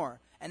God more.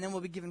 And then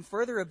we'll be given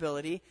further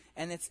ability,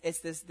 and it's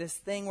this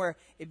thing where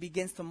it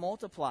begins to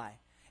multiply.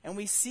 And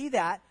we see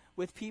that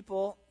with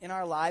people in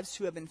our lives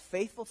who have been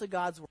faithful to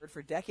God's word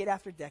for decade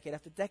after decade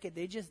after decade.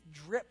 They just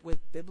drip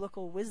with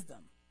biblical wisdom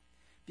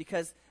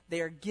because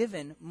they are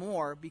given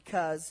more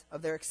because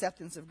of their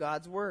acceptance of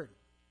God's word.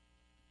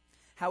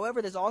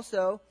 However, there's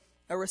also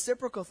a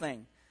reciprocal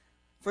thing.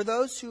 For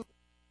those who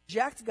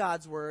reject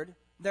God's word,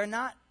 they're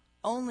not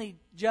only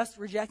just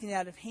rejecting it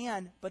out of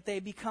hand, but they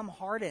become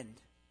hardened.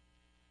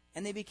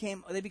 And they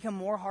become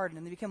more hardened,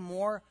 and they become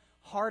more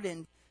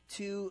hardened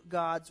to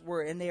God's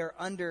word, and they are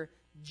under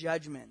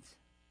judgment.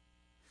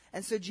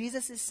 And so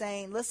Jesus is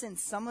saying, listen,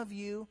 some of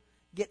you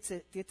get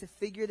to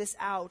figure this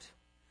out,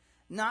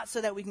 not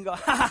so that we can go,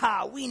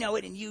 we know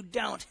it and you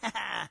don't,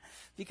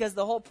 because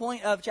the whole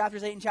point of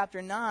chapters 8 and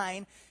chapter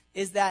 9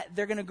 is that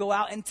they're going to go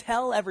out and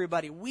tell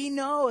everybody. We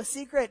know a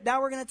secret,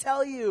 now we're going to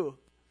tell you.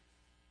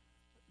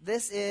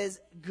 This is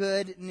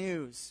good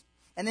news.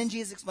 And then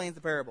Jesus explains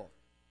the parable.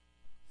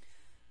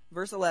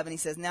 Verse 11, he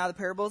says, now the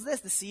parable is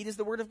this. The seed is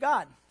the word of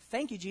God.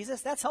 Thank you,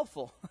 Jesus. That's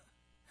helpful.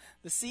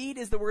 The seed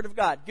is the word of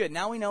God. Good.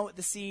 Now we know what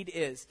the seed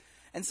is.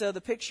 And so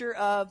the picture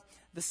of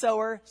the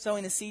sower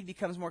sowing the seed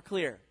becomes more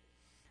clear.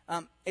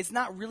 It's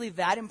not really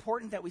that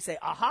important that we say,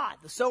 aha,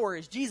 the sower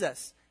is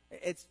Jesus.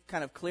 It's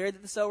kind of clear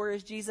that the sower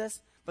is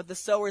Jesus, but the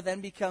sower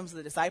then becomes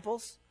the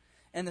disciples,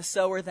 and the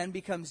sower then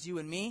becomes you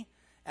and me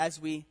as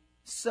we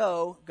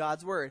sow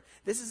God's word.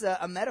 This is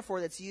a metaphor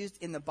that's used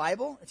in the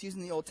Bible. It's used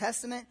in the Old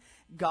Testament.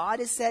 God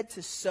is said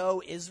to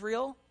sow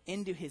Israel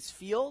into his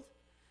field.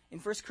 In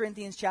 1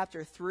 Corinthians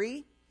chapter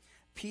 3,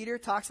 Peter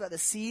talks about the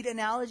seed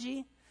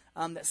analogy,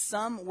 that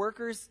some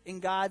workers in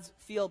God's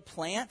field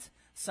plant,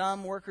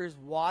 some workers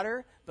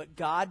water, but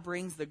God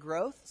brings the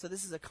growth. So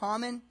this is a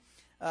common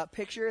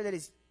picture that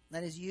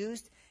is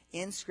used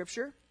in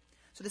Scripture.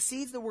 So the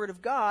seed's the word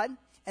of God,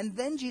 and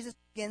then Jesus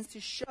begins to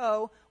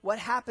show what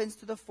happens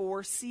to the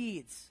four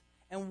seeds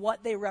and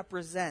what they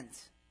represent.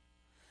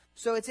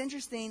 So it's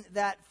interesting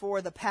that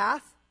for the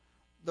path,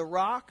 the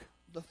rock,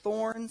 the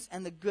thorns,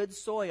 and the good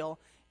soil,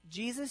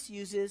 Jesus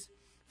uses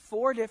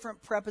 4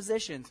 different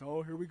prepositions.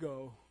 Oh, here we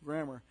go.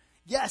 Grammar.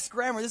 Yes,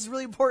 grammar. This is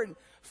really important.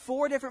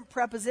 4 different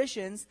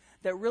prepositions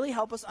that really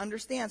help us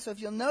understand. So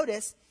if you'll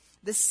notice,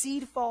 the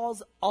seed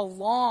falls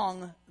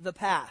along the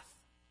path.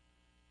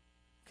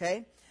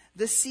 Okay?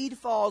 The seed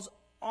falls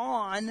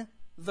on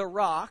the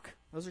rock.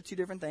 Those are 2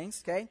 different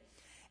things, okay?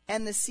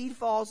 And the seed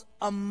falls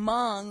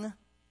among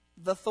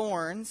the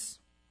thorns,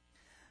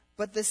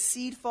 but the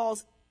seed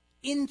falls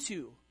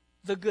into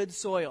the good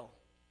soil.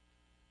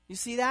 You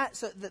see that?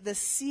 So the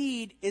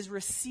seed is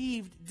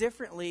received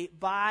differently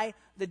by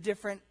the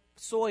different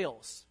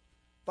soils,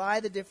 by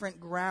the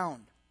different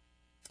ground.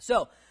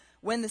 So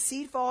when the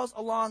seed falls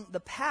along the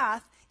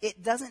path,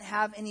 it doesn't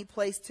have any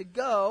place to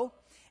go,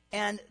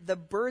 and the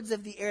birds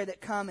of the air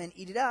that come and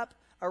eat it up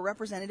are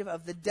representative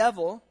of the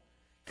devil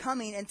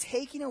coming and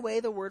taking away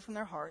the word from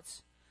their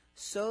hearts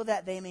so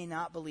that they may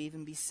not believe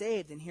and be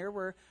saved. And here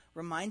we're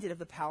reminded of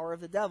the power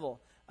of the devil.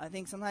 I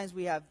think sometimes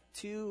we have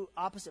 2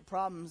 opposite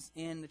problems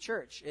in the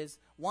church. Is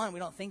one, we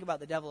don't think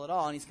about the devil at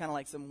all, and he's kind of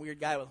like some weird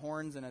guy with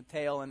horns and a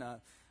tail and a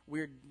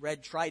weird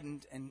red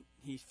trident, and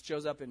he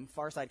shows up in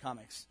Far Side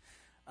comics.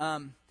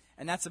 And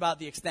that's about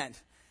the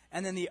extent.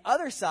 And then the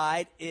other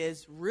side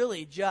is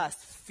really just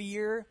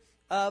fear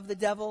of the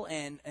devil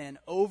and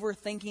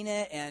overthinking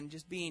it and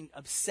just being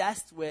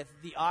obsessed with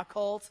the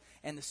occult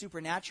and the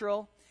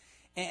supernatural.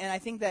 And I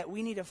think that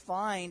we need to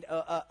find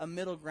a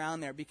middle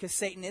ground there, because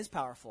Satan is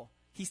powerful.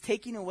 He's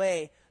taking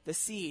away the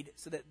seed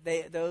so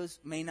that those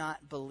may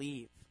not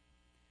believe.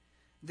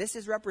 This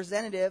is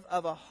representative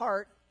of a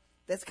heart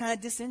that's kind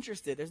of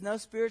disinterested. There's no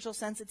spiritual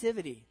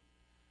sensitivity.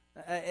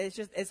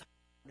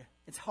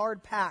 It's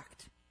hard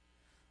packed.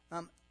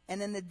 And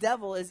then the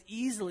devil is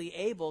easily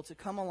able to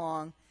come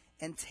along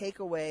and take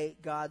away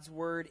God's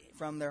word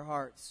from their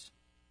hearts.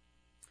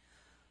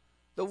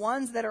 The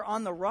ones that are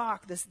on the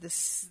rock, the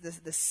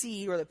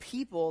seed, or the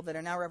people that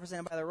are now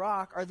represented by the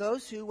rock, are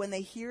those who, when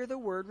they hear the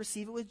word,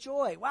 receive it with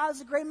joy. Wow, this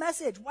is a great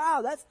message.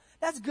 Wow,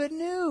 that's good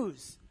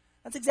news.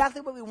 That's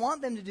exactly what we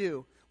want them to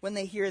do when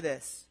they hear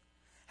this.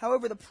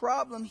 However, the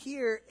problem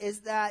here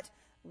is that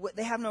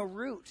they have no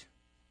root.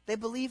 They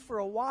believe for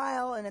a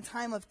while, and in a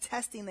time of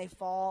testing, they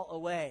fall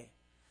away.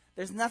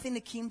 There's nothing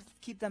to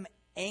keep them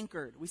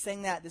anchored. We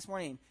sang that this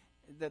morning.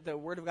 The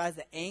word of God is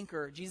the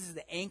anchor. Jesus is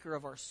the anchor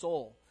of our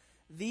soul.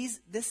 This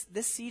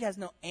seed has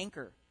no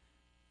anchor,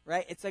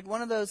 right? It's like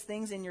one of those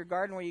things in your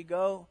garden where you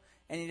go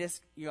and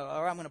you go,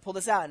 all right, I'm going to pull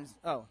this out, and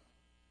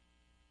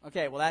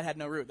okay, well, that had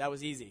no root. That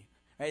was easy,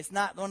 right? It's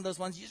not one of those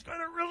ones you just got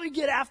to really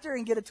get after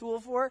and get a tool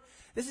for.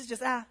 This is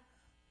just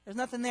there's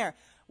nothing there.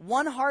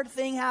 One hard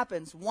thing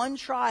happens, one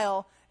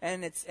trial,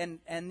 and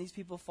these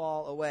people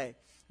fall away.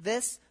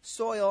 This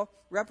soil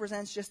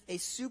represents just a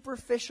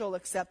superficial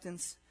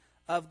acceptance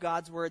of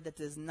God's word that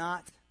does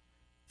not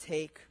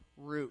take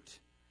root.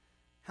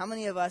 How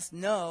many of us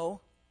know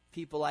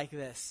people like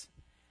this?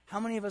 How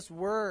many of us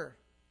were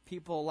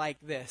people like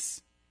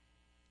this?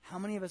 How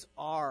many of us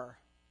are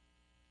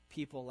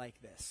people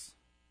like this?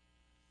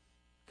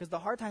 Because the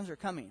hard times are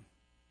coming.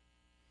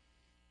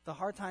 The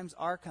hard times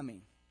are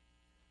coming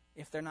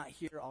if they're not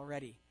here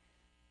already.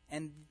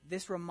 And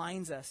this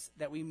reminds us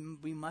that we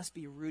must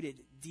be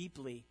rooted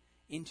deeply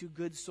into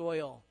good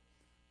soil,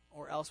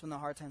 or else when the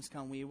hard times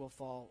come, we will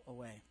fall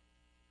away.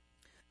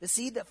 The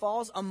seed that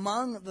falls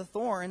among the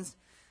thorns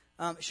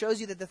shows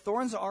you that the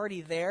thorns are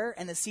already there,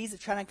 and the seeds are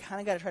kind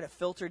of got to try to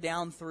filter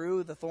down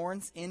through the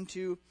thorns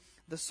into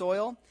the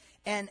soil,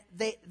 and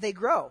they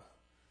grow.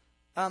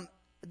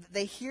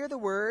 They hear the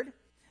word,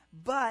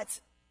 but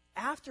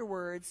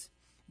afterwards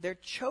they're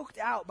choked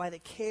out by the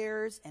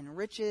cares and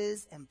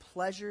riches and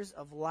pleasures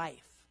of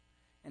life,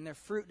 and their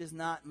fruit does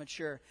not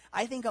mature.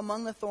 I think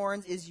among the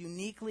thorns is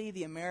uniquely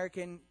the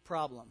American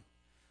problem.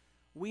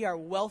 We are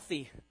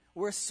wealthy.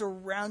 We're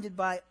surrounded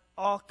by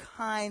all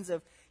kinds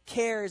of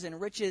cares and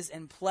riches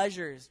and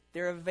pleasures.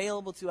 They're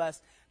available to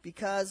us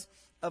because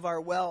of our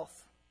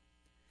wealth.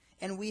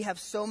 And we have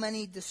so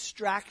many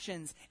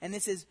distractions. And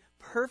this is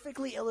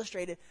perfectly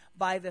illustrated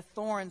by the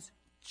thorns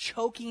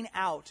choking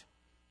out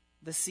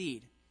the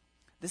seed.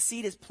 The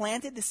seed is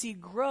planted, the seed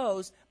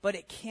grows, but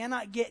it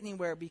cannot get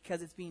anywhere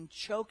because it's being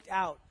choked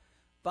out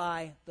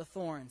by the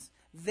thorns.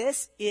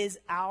 This is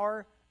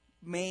our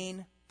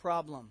main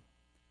problem.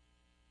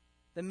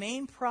 The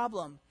main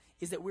problem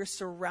is that we're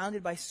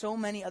surrounded by so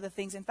many other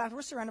things. In fact,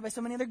 we're surrounded by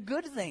so many other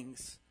good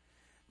things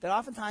that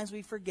oftentimes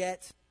we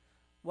forget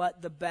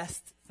what the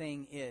best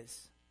thing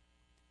is.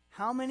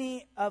 How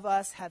many of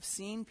us have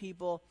seen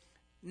people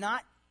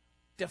not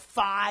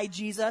defy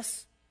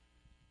Jesus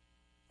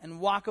and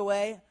walk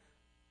away,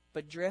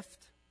 but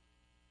drift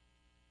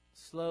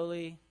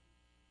slowly?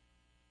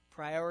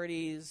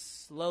 Priorities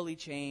slowly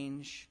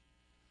change.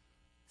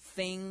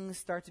 Things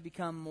start to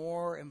become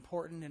more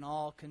important and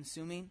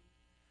all-consuming.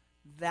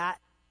 That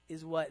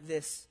is what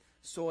this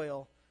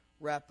soil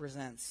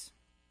represents.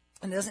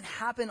 And it doesn't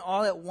happen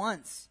all at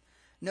once.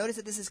 Notice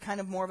that this is kind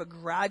of more of a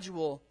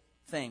gradual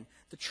thing.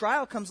 The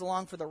trial comes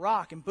along for the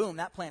rock, and boom,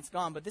 that plant's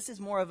gone. But this is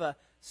more of a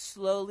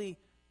slowly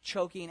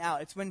choking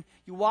out. It's when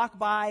you walk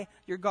by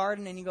your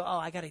garden and you go, oh,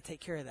 I got to take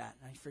care of that.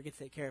 And I forget to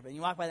take care of it. And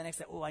you walk by the next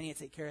day, oh, I need to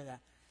take care of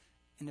that.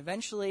 And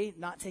eventually,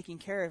 not taking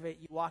care of it,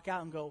 you walk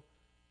out and go,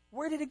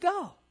 where did it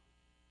go?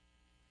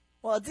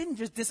 Well, it didn't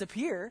just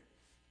disappear.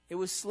 It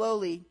was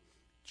slowly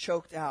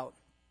choked out.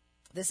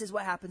 This is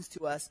what happens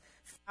to us.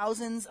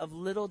 Thousands of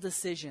little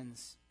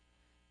decisions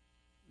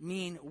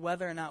mean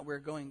whether or not we're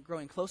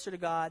growing closer to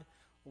God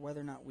or whether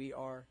or not we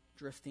are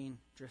drifting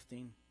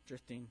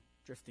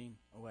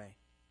away.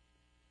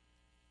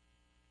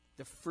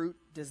 The fruit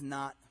does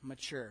not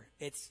mature.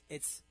 It's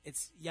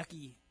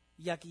yucky,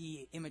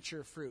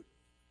 immature fruit.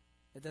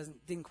 It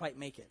didn't quite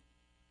make it.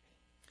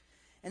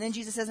 And then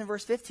Jesus says in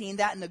verse 15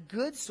 that in the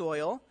good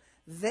soil,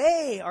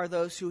 they are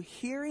those who,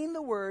 hearing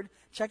the word,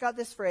 check out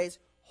this phrase,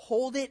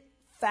 hold it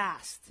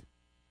fast.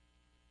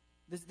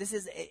 This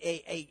is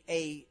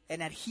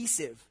an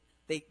adhesive.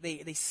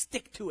 They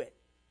stick to it.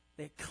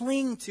 They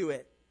cling to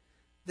it.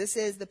 This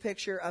is the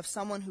picture of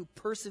someone who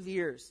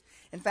perseveres.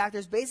 In fact,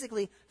 there's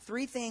basically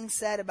three things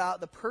said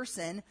about the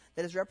person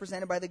that is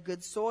represented by the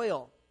good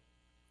soil.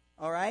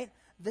 All right?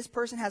 This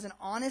person has an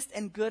honest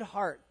and good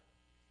heart,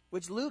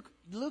 which Luke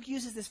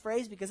uses this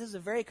phrase because this is a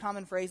very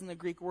common phrase in the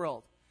Greek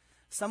world.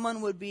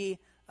 Someone would be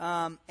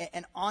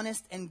an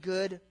honest and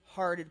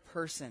good-hearted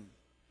person.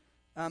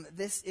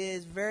 This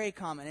is very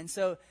common. And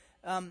so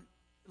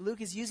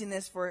Luke is using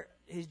this for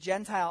his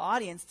Gentile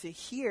audience to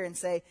hear and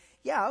say,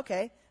 yeah,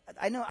 okay,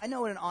 I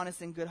know what an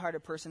honest and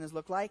good-hearted person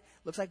looks like,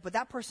 but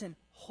that person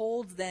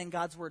holds then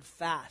God's word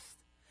fast.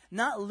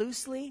 Not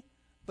loosely,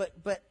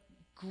 but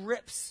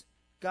grips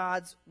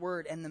God's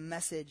word and the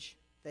message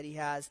that he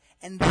has,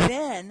 and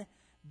then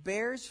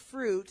bears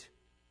fruit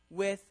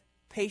with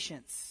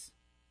patience.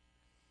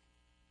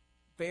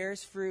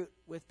 Bears fruit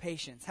with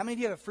patience. How many of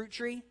you have a fruit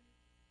tree?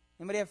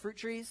 Anybody have fruit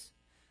trees?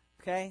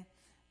 Okay.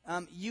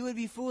 You would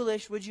be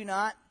foolish, would you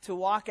not, to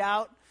walk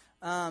out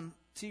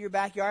to your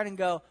backyard and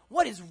go,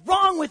 what is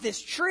wrong with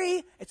this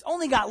tree? It's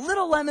only got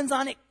little lemons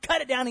on it.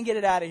 Cut it down and get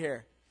it out of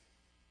here.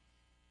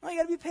 Well, you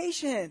got to be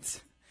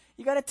patient.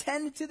 You got to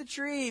tend to the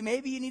tree.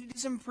 Maybe you need to do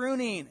some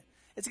pruning.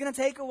 It's going to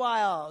take a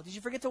while. Did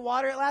you forget to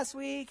water it last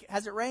week?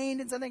 Has it rained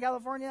in Southern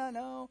California?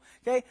 No.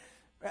 Okay.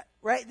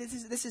 Right?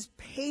 This is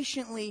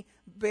patiently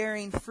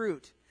bearing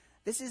fruit.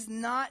 This is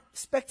not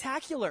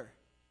spectacular.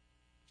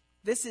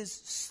 This is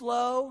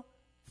slow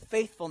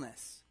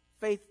faithfulness.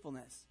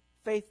 Faithfulness.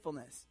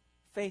 Faithfulness.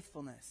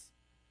 Faithfulness.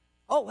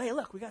 Oh, hey,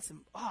 look, we got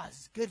some, this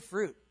is good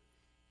fruit.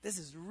 This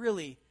is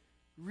really,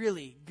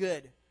 really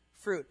good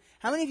fruit.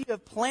 How many of you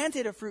have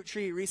planted a fruit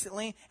tree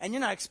recently and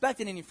you're not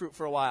expecting any fruit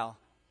for a while?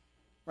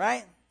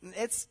 Right?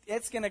 It's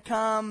going to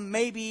come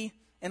maybe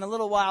in a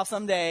little while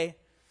someday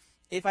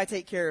if I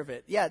take care of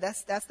it. Yeah,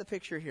 that's the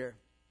picture here.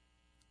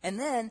 And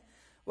then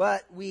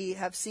what we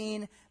have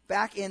seen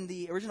back in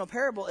the original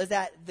parable is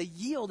that the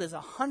yield is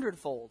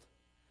 100-fold.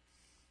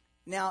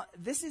 Now,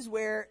 this is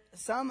where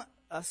some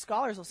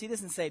scholars will see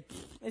this and say,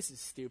 this is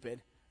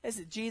stupid. This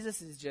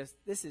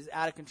is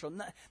out of control.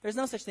 No, there's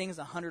no such thing as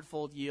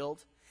 100-fold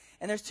yield.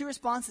 And there's two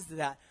responses to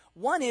that.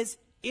 One is,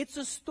 it's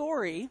a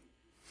story,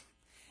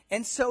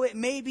 and so it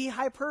may be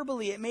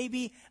hyperbole. It may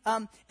be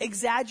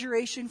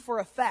exaggeration for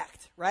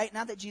effect, right?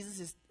 Not that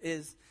Jesus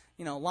is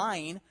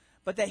lying,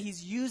 but that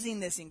he's using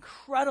this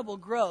incredible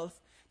growth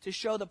to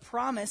show the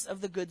promise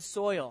of the good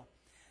soil.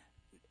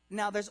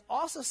 Now, there's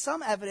also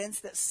some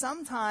evidence that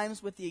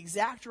sometimes with the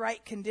exact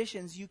right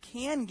conditions, you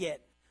can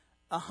get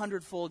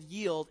 100-fold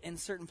yield in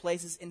certain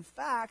places. In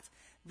fact,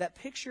 that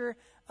picture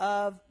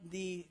of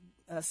the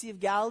Sea of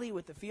Galilee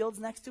with the fields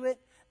next to it,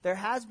 there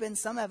has been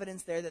some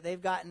evidence there that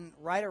they've gotten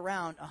right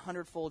around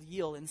 100-fold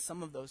yield in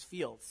some of those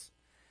fields,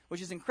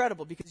 which is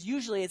incredible because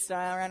usually it's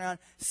around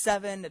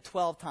 7 to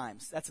 12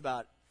 times. That's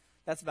about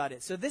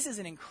it. So this is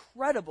an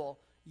incredible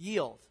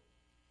yield.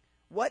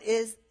 What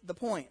is the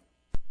point?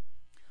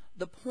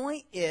 The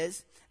point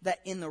is that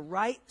in the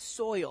right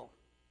soil,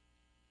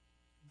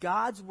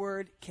 God's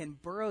word can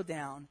burrow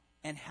down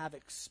and have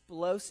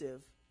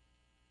explosive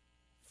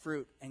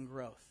fruit and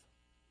growth.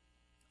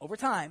 Over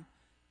time,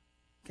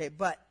 okay,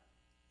 but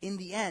in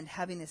the end,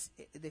 having this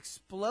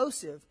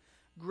explosive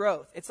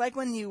growth. It's like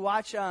when you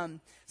watch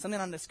something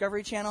on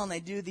Discovery Channel and they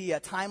do the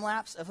time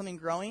lapse of something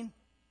growing.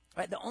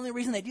 Right? The only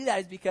reason they do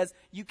that is because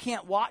you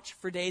can't watch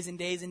for days and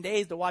days and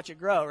days to watch it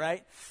grow,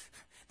 right?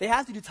 They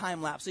have to do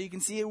time lapse so you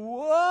can see it.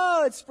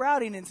 Whoa, it's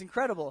sprouting. It's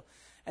incredible.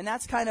 And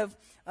that's kind of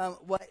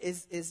what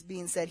is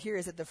being said here,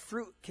 is that the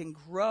fruit can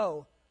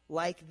grow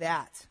like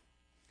that.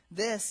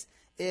 This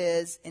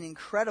is an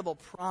incredible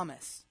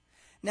promise.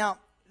 Now,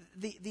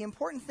 the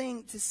important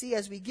thing to see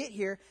as we get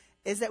here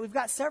is that we've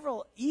got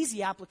several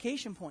easy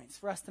application points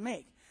for us to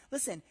make.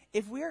 Listen,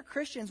 if we are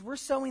Christians, we're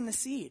sowing the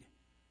seed.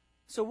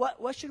 So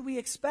what should we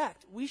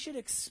expect? We should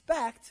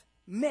expect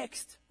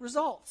mixed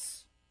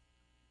results.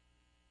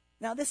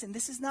 Now listen,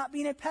 this is not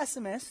being a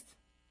pessimist.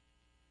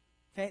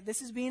 Okay,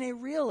 this is being a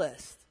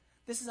realist.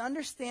 This is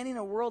understanding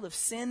a world of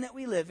sin that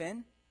we live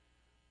in,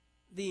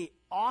 the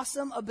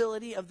awesome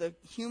ability of the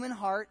human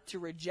heart to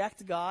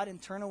reject God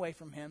and turn away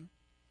from him,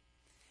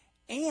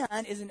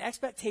 and is an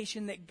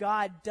expectation that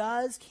God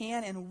does,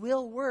 can, and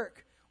will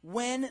work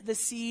when the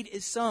seed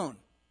is sown.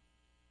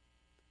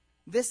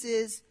 This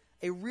is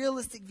a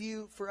realistic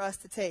view for us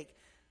to take.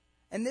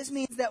 And this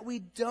means that we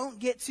don't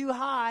get too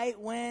high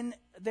when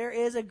there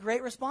is a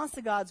great response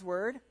to God's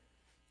word,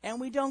 and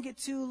we don't get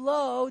too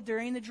low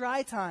during the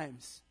dry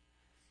times.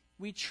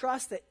 We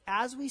trust that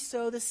as we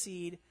sow the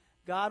seed,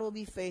 God will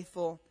be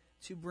faithful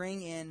to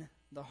bring in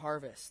the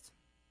harvest.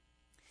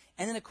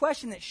 And then a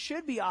question that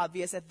should be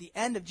obvious at the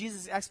end of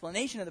Jesus'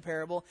 explanation of the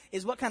parable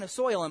is, what kind of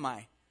soil am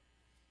I?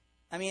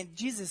 I mean,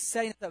 Jesus is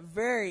setting it up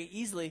very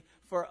easily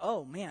for,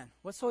 oh man,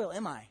 what soil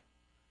am I?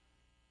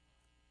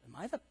 Am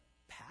I the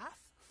path?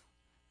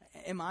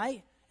 Am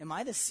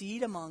I the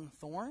seed among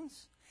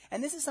thorns?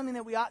 And this is something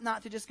that we ought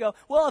not to just go,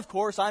 well, of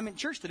course, I'm in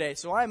church today,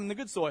 so I'm in the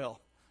good soil.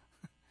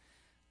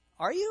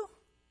 Are you?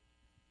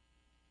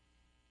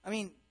 I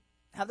mean,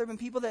 have there been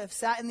people that have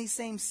sat in these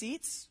same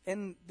seats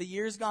in the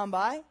years gone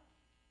by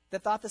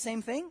that thought the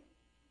same thing?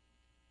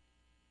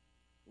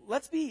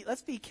 Let's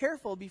be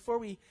careful before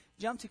we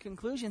jump to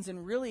conclusions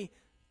and really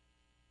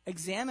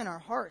examine our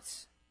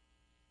hearts.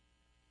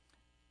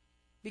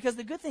 Because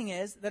the good thing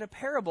is that a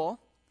parable,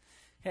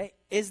 okay,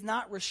 is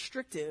not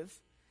restrictive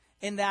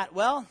in that,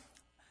 well,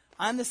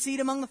 I'm the seed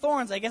among the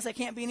thorns. I guess I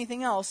can't be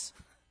anything else.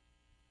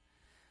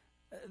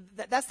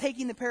 That's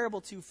taking the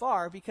parable too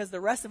far, because the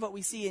rest of what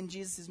we see in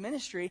Jesus'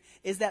 ministry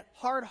is that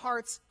hard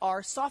hearts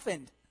are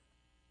softened.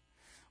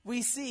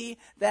 We see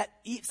that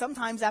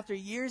sometimes after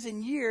years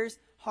and years,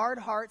 hard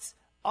hearts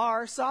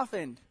are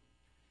softened.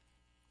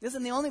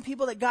 Listen, the only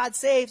people that God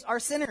saves are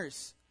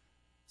sinners.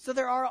 So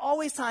there are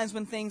always times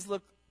when things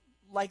look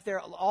like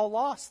they're all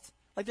lost,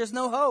 like there's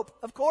no hope,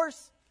 of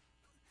course,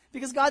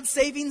 because God's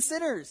saving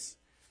sinners.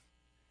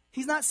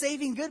 He's not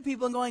saving good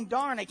people and going,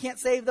 darn, I can't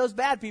save those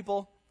bad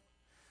people.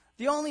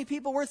 The only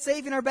people worth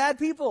saving are bad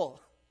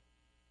people.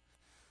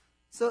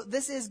 So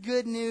this is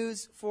good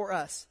news for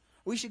us.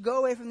 We should go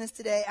away from this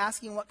today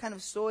asking what kind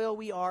of soil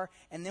we are,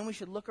 and then we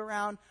should look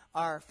around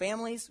our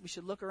families, we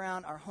should look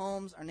around our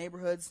homes, our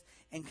neighborhoods,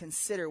 and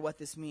consider what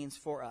this means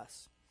for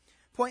us.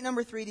 Point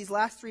number 3, these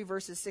last 3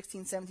 verses,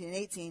 16, 17, and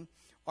 18,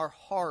 are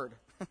hard.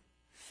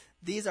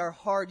 These are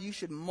hard. You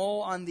should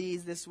mull on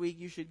these this week.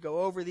 You should go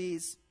over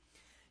these.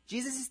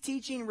 Jesus'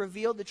 teaching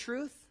revealed the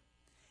truth,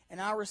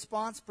 and our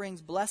response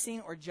brings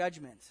blessing or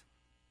judgment.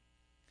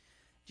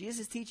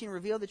 Jesus' teaching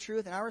revealed the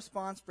truth, and our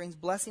response brings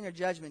blessing or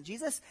judgment.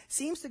 Jesus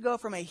seems to go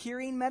from a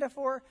hearing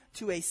metaphor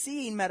to a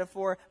seeing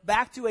metaphor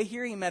back to a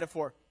hearing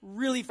metaphor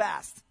really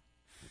fast.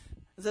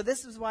 So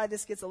this is why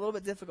this gets a little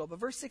bit difficult. But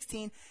verse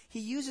 16, he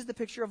uses the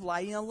picture of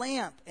lighting a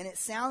lamp. And it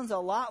sounds a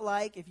lot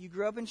like, if you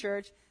grew up in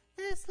church,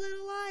 this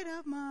little light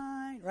of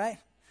mine, right?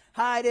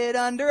 Hide it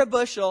under a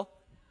bushel.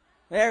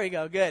 There we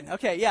go. Good.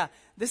 Okay, yeah.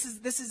 This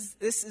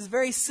is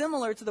very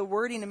similar to the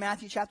wording in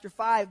Matthew chapter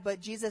 5, but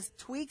Jesus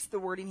tweaks the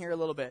wording here a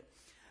little bit.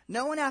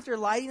 No one, after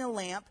lighting a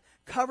lamp,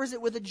 covers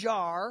it with a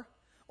jar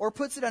or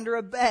puts it under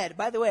a bed.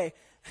 By the way,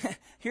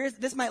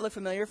 this might look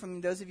familiar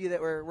from those of you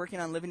that were working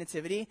on Living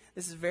Nativity.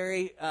 This is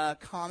very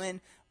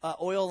common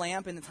oil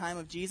lamp in the time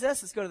of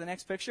Jesus. Let's go to the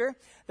next picture.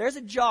 There's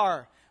a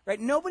jar, right?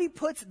 Nobody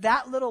puts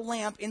that little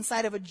lamp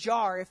inside of a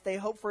jar if they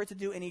hope for it to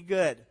do any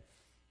good.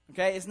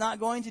 Okay, it's not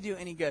going to do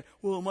any good.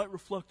 Well, it might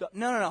reflect up.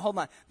 No, hold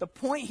on. The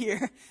point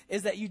here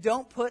is that you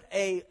don't put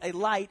a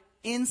light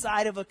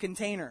inside of a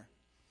container.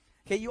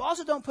 Okay, you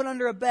also don't put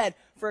under a bed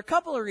for a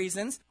couple of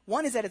reasons.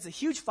 One is that it's a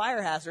huge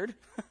fire hazard.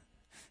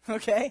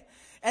 Okay,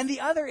 and the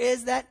other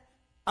is that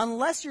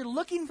unless you're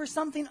looking for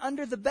something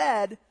under the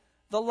bed,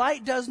 the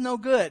light does no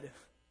good.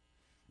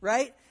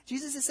 Right?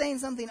 Jesus is saying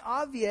something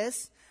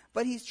obvious,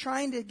 but he's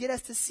trying to get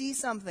us to see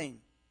something.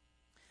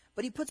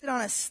 But he puts it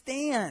on a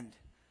stand.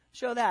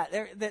 Show that.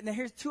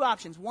 Here's 2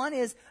 options. One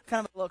is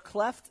kind of a little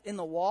cleft in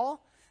the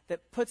wall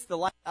that puts the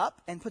light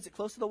up and puts it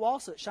close to the wall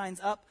so it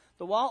shines up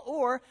the wall.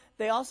 Or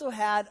they also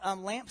had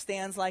lamp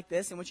stands like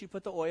this in which you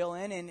put the oil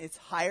in, and it's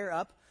higher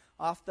up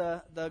off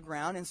the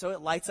ground, and so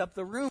it lights up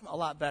the room a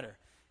lot better.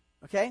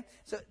 Okay?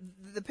 So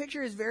the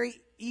picture is very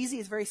easy.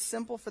 It's very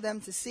simple for them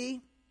to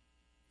see.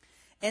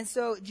 And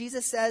so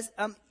Jesus says,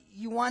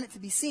 you want it to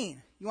be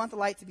seen. You want the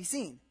light to be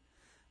seen.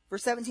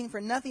 Verse 17,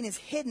 for nothing is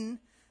hidden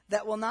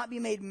that will not be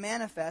made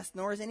manifest,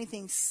 nor is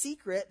anything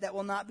secret that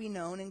will not be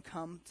known and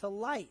come to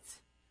light.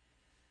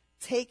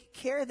 Take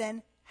care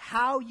then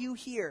how you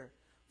hear.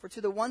 For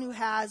to the one who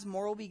has,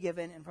 more will be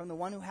given, and from the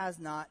one who has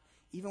not,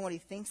 even what he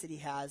thinks that he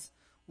has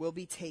will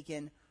be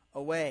taken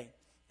away.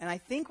 And I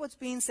think what's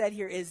being said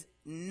here is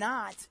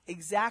not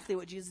exactly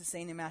what Jesus is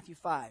saying in Matthew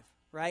 5,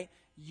 right?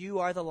 You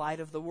are the light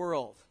of the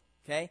world,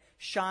 okay?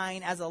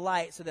 Shine as a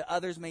light so that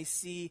others may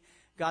see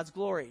God's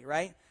glory,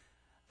 right?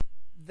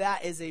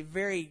 That is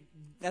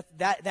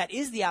that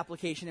is the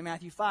application in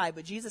Matthew 5,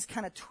 but Jesus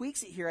kind of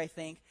tweaks it here, I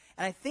think.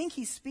 And I think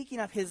he's speaking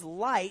of his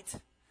light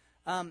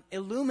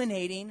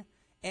illuminating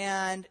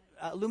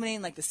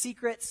like the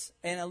secrets,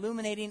 and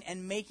illuminating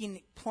and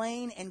making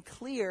plain and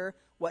clear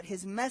what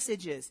his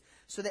message is,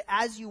 so that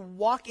as you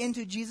walk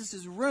into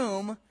Jesus'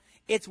 room,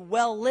 it's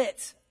well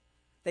lit,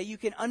 that you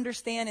can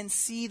understand and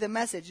see the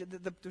message.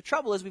 The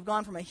trouble is we've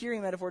gone from a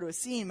hearing metaphor to a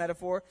seeing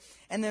metaphor,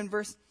 and then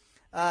verse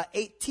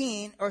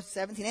 18 or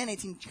 17 and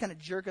 18 kind of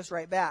jerk us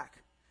right back.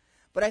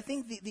 But I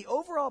think the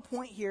overall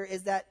point here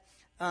is that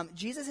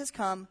Jesus has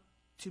come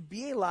to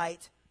be a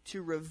light,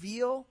 to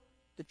reveal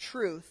the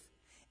truth,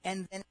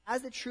 and then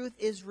as the truth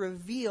is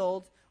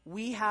revealed,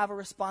 we have a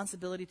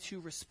responsibility to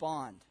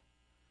respond.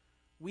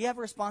 We have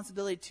a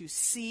responsibility to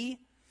see,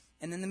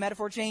 and then the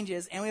metaphor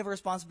changes, and we have a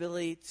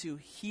responsibility to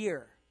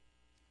hear.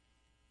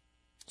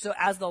 So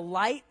as the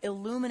light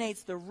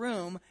illuminates the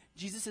room,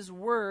 Jesus'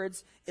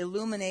 words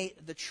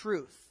illuminate the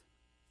truth.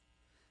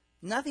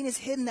 Nothing is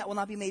hidden that will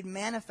not be made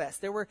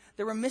manifest. There were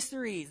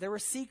mysteries, there were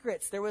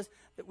secrets,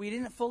 we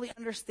didn't fully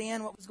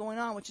understand what was going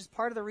on, which is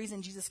part of the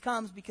reason Jesus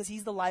comes, because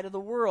he's the light of the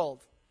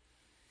world.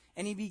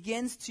 And he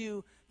begins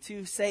to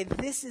say,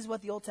 this is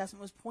what the Old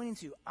Testament was pointing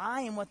to.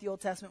 I am what the Old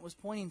Testament was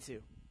pointing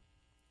to.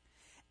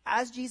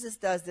 As Jesus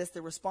does this,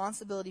 the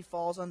responsibility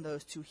falls on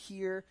those to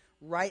hear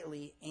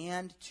rightly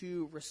and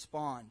to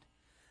respond.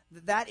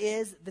 That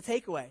is the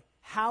takeaway.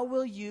 How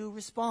will you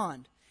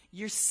respond?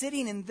 You're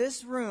sitting in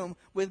this room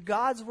with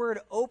God's word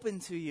open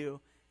to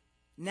you.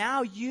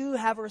 Now you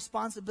have a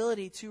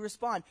responsibility to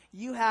respond.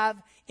 You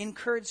have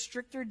incurred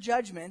stricter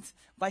judgment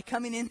by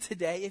coming in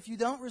today if you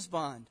don't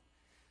respond.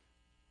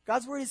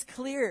 God's word is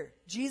clear.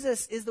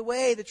 Jesus is the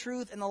way, the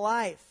truth, and the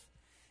life.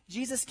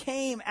 Jesus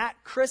came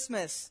at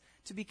Christmas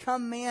to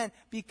become man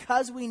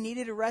because we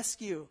needed a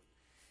rescue.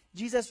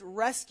 Jesus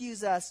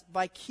rescues us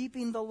by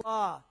keeping the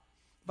law,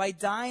 by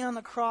dying on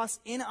the cross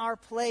in our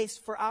place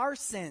for our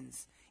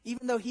sins,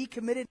 even though he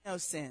committed no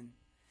sin.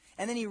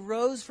 And then he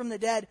rose from the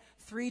dead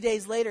 3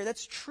 days later.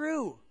 That's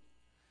true.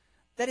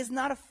 That is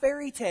not a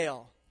fairy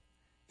tale.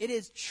 It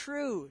is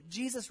true.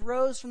 Jesus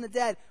rose from the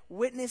dead.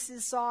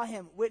 Witnesses saw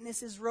him.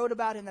 Witnesses wrote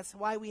about him. That's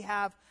why we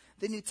have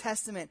the New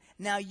Testament.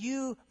 Now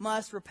you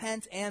must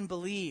repent and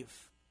believe.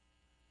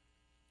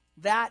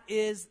 That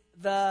is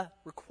the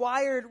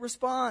required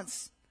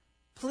response.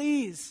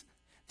 Please,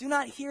 do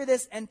not hear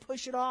this and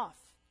push it off.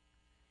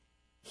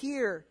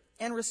 Hear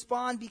and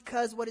respond,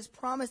 because what is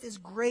promised is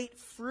great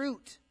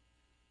fruit.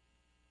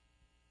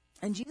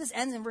 And Jesus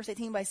ends in verse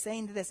 18 by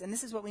saying to this, and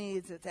this is what we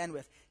need to end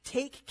with.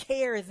 Take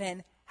care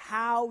then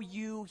how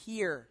you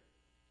hear.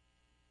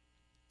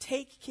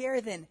 Take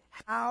care then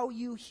how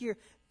you hear.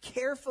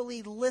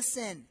 Carefully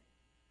listen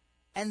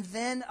and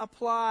then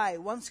apply.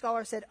 One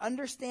scholar said,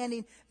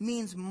 understanding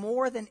means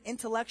more than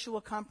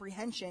intellectual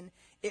comprehension.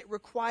 It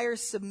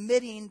requires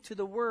submitting to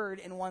the word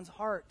in one's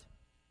heart.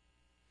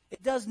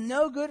 It does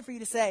no good for you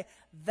to say,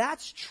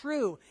 that's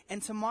true,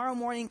 and tomorrow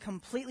morning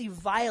completely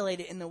violate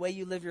it in the way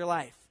you live your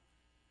life.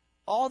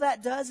 All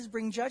that does is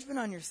bring judgment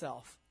on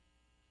yourself.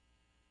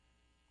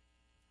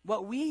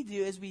 What we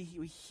do is we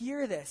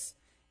hear this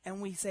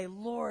and we say,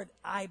 Lord,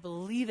 I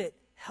believe it.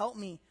 Help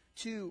me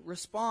to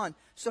respond.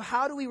 So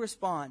how do we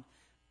respond?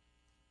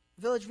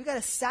 Village, we got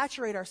to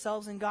saturate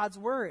ourselves in God's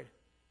word.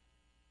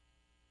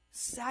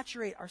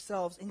 Saturate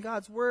ourselves in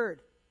God's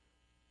word.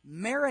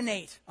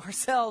 Marinate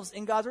ourselves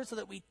in God's word so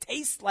that we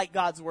taste like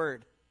God's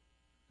word.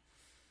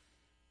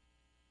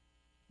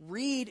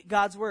 Read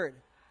God's word.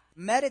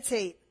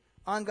 Meditate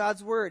on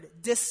God's word.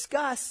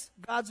 Discuss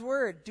God's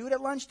word. Do it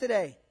at lunch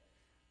today.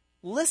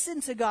 Listen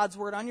to God's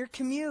word on your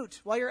commute,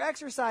 while you're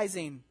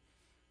exercising,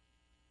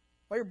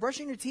 while you're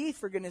brushing your teeth,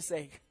 for goodness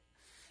sake.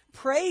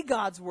 Pray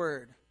God's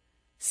word.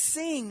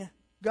 Sing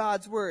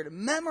God's word.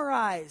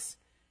 Memorize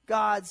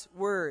God's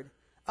word.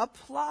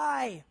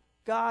 Apply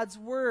God's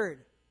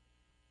word.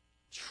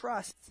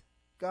 Trust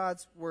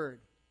God's word.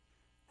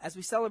 As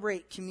we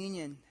celebrate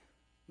communion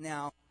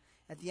now,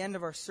 at the end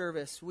of our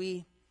service,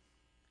 we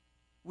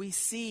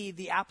see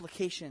the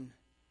application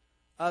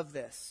of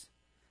this.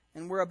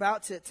 And we're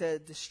about to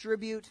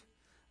distribute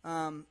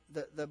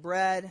the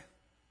bread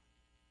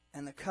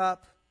and the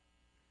cup.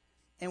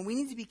 And we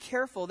need to be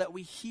careful that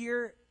we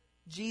hear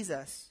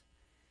Jesus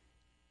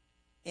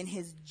in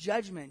his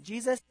judgment.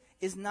 Jesus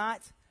is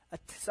not a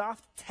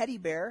soft teddy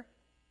bear.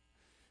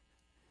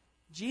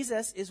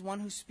 Jesus is one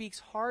who speaks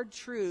hard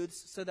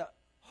truths so that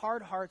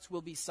hard hearts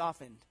will be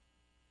softened.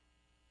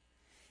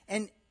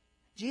 And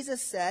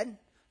Jesus said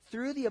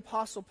through the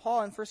Apostle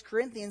Paul in 1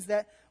 Corinthians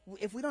that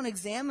if we don't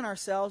examine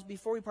ourselves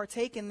before we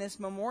partake in this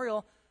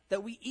memorial,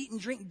 that we eat and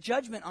drink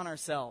judgment on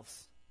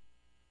ourselves.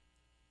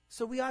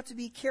 So we ought to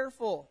be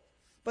careful.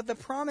 But the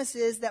promise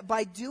is that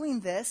by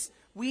doing this,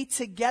 we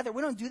together,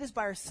 we don't do this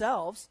by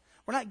ourselves.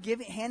 We're not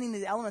handing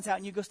the elements out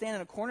and you go stand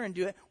in a corner and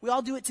do it. We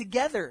all do it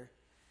together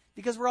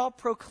because we're all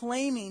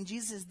proclaiming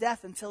Jesus'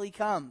 death until he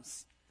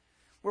comes.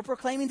 We're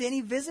proclaiming to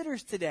any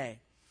visitors today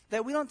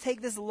that we don't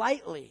take this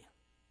lightly.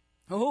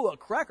 Oh, a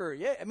cracker,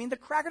 yeah. I mean, the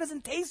cracker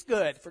doesn't taste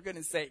good, for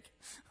goodness sake.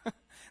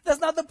 That's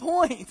not the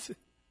point.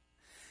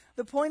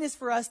 The point is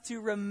for us to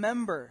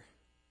remember.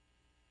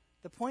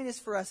 The point is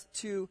for us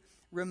to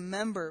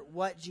remember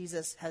what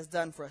Jesus has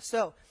done for us.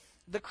 So,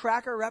 the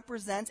cracker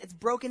represents, it's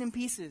broken in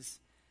pieces.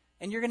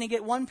 And you're going to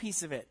get one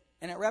piece of it.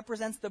 And it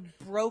represents the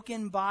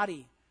broken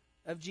body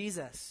of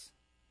Jesus.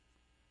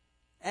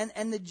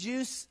 And the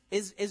juice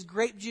is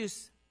grape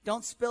juice.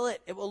 Don't spill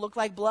it. It will look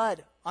like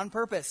blood on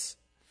purpose.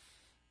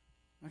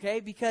 Okay?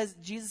 Because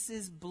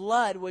Jesus'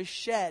 blood was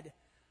shed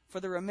for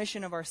the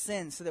remission of our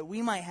sins so that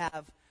we might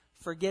have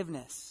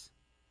forgiveness.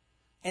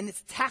 And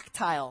it's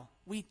tactile.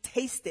 We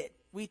taste it.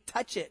 We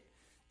touch it.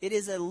 It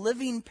is a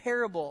living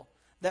parable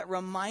that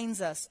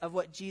reminds us of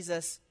what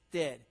Jesus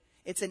did.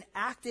 It's an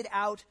acted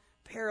out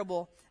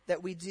parable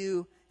that we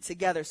do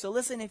together. So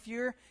listen, if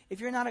you're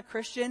not a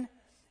Christian,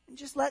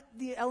 just let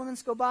the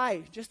elements go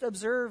by. Just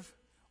observe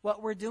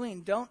what we're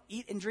doing. Don't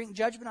eat and drink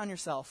judgment on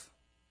yourself.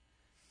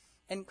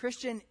 And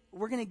Christian,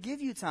 we're going to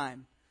give you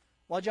time.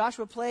 While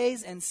Joshua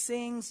plays and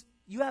sings,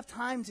 you have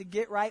time to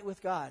get right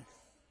with God,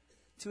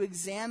 to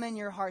examine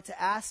your heart, to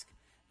ask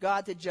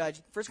God to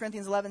judge. 1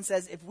 Corinthians 11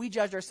 says, if we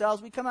judge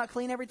ourselves, we come out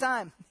clean every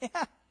time.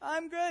 Yeah,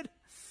 I'm good.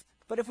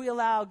 But if we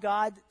allow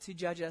God to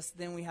judge us,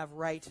 then we have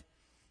right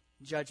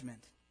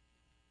judgment.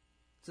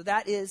 So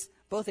that is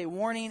both a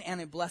warning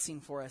and a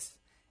blessing for us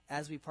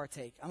as we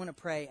partake. I'm going to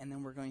pray, and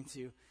then we're going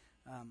to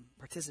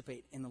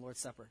participate in the Lord's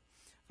Supper.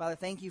 Father,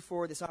 thank you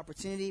for this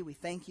opportunity. We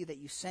thank you that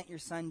you sent your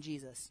son,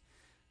 Jesus.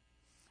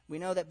 We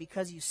know that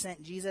because you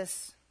sent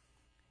Jesus,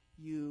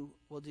 you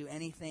will do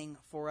anything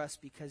for us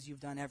because you've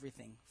done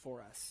everything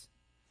for us.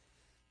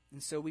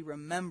 And so we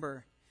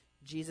remember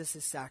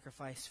Jesus'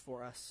 sacrifice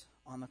for us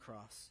on the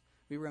cross.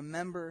 We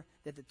remember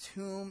that the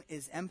tomb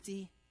is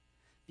empty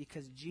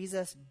because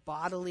Jesus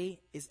bodily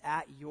is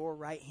at your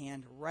right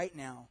hand right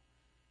now,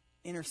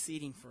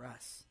 interceding for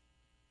us.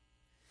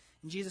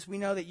 And Jesus, we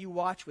know that you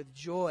watch with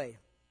joy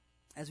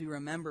as we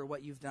remember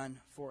what you've done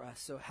for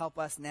us. So help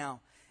us now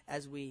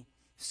as we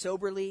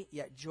soberly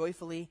yet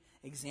joyfully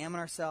examine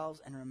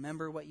ourselves and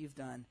remember what you've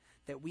done,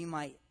 that we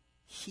might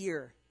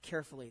hear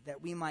carefully,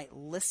 that we might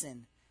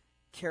listen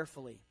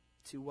carefully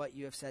to what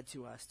you have said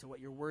to us, to what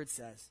your word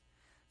says.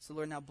 So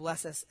Lord, now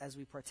bless us as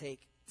we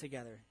partake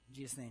together. In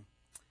Jesus' name,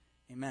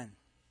 amen.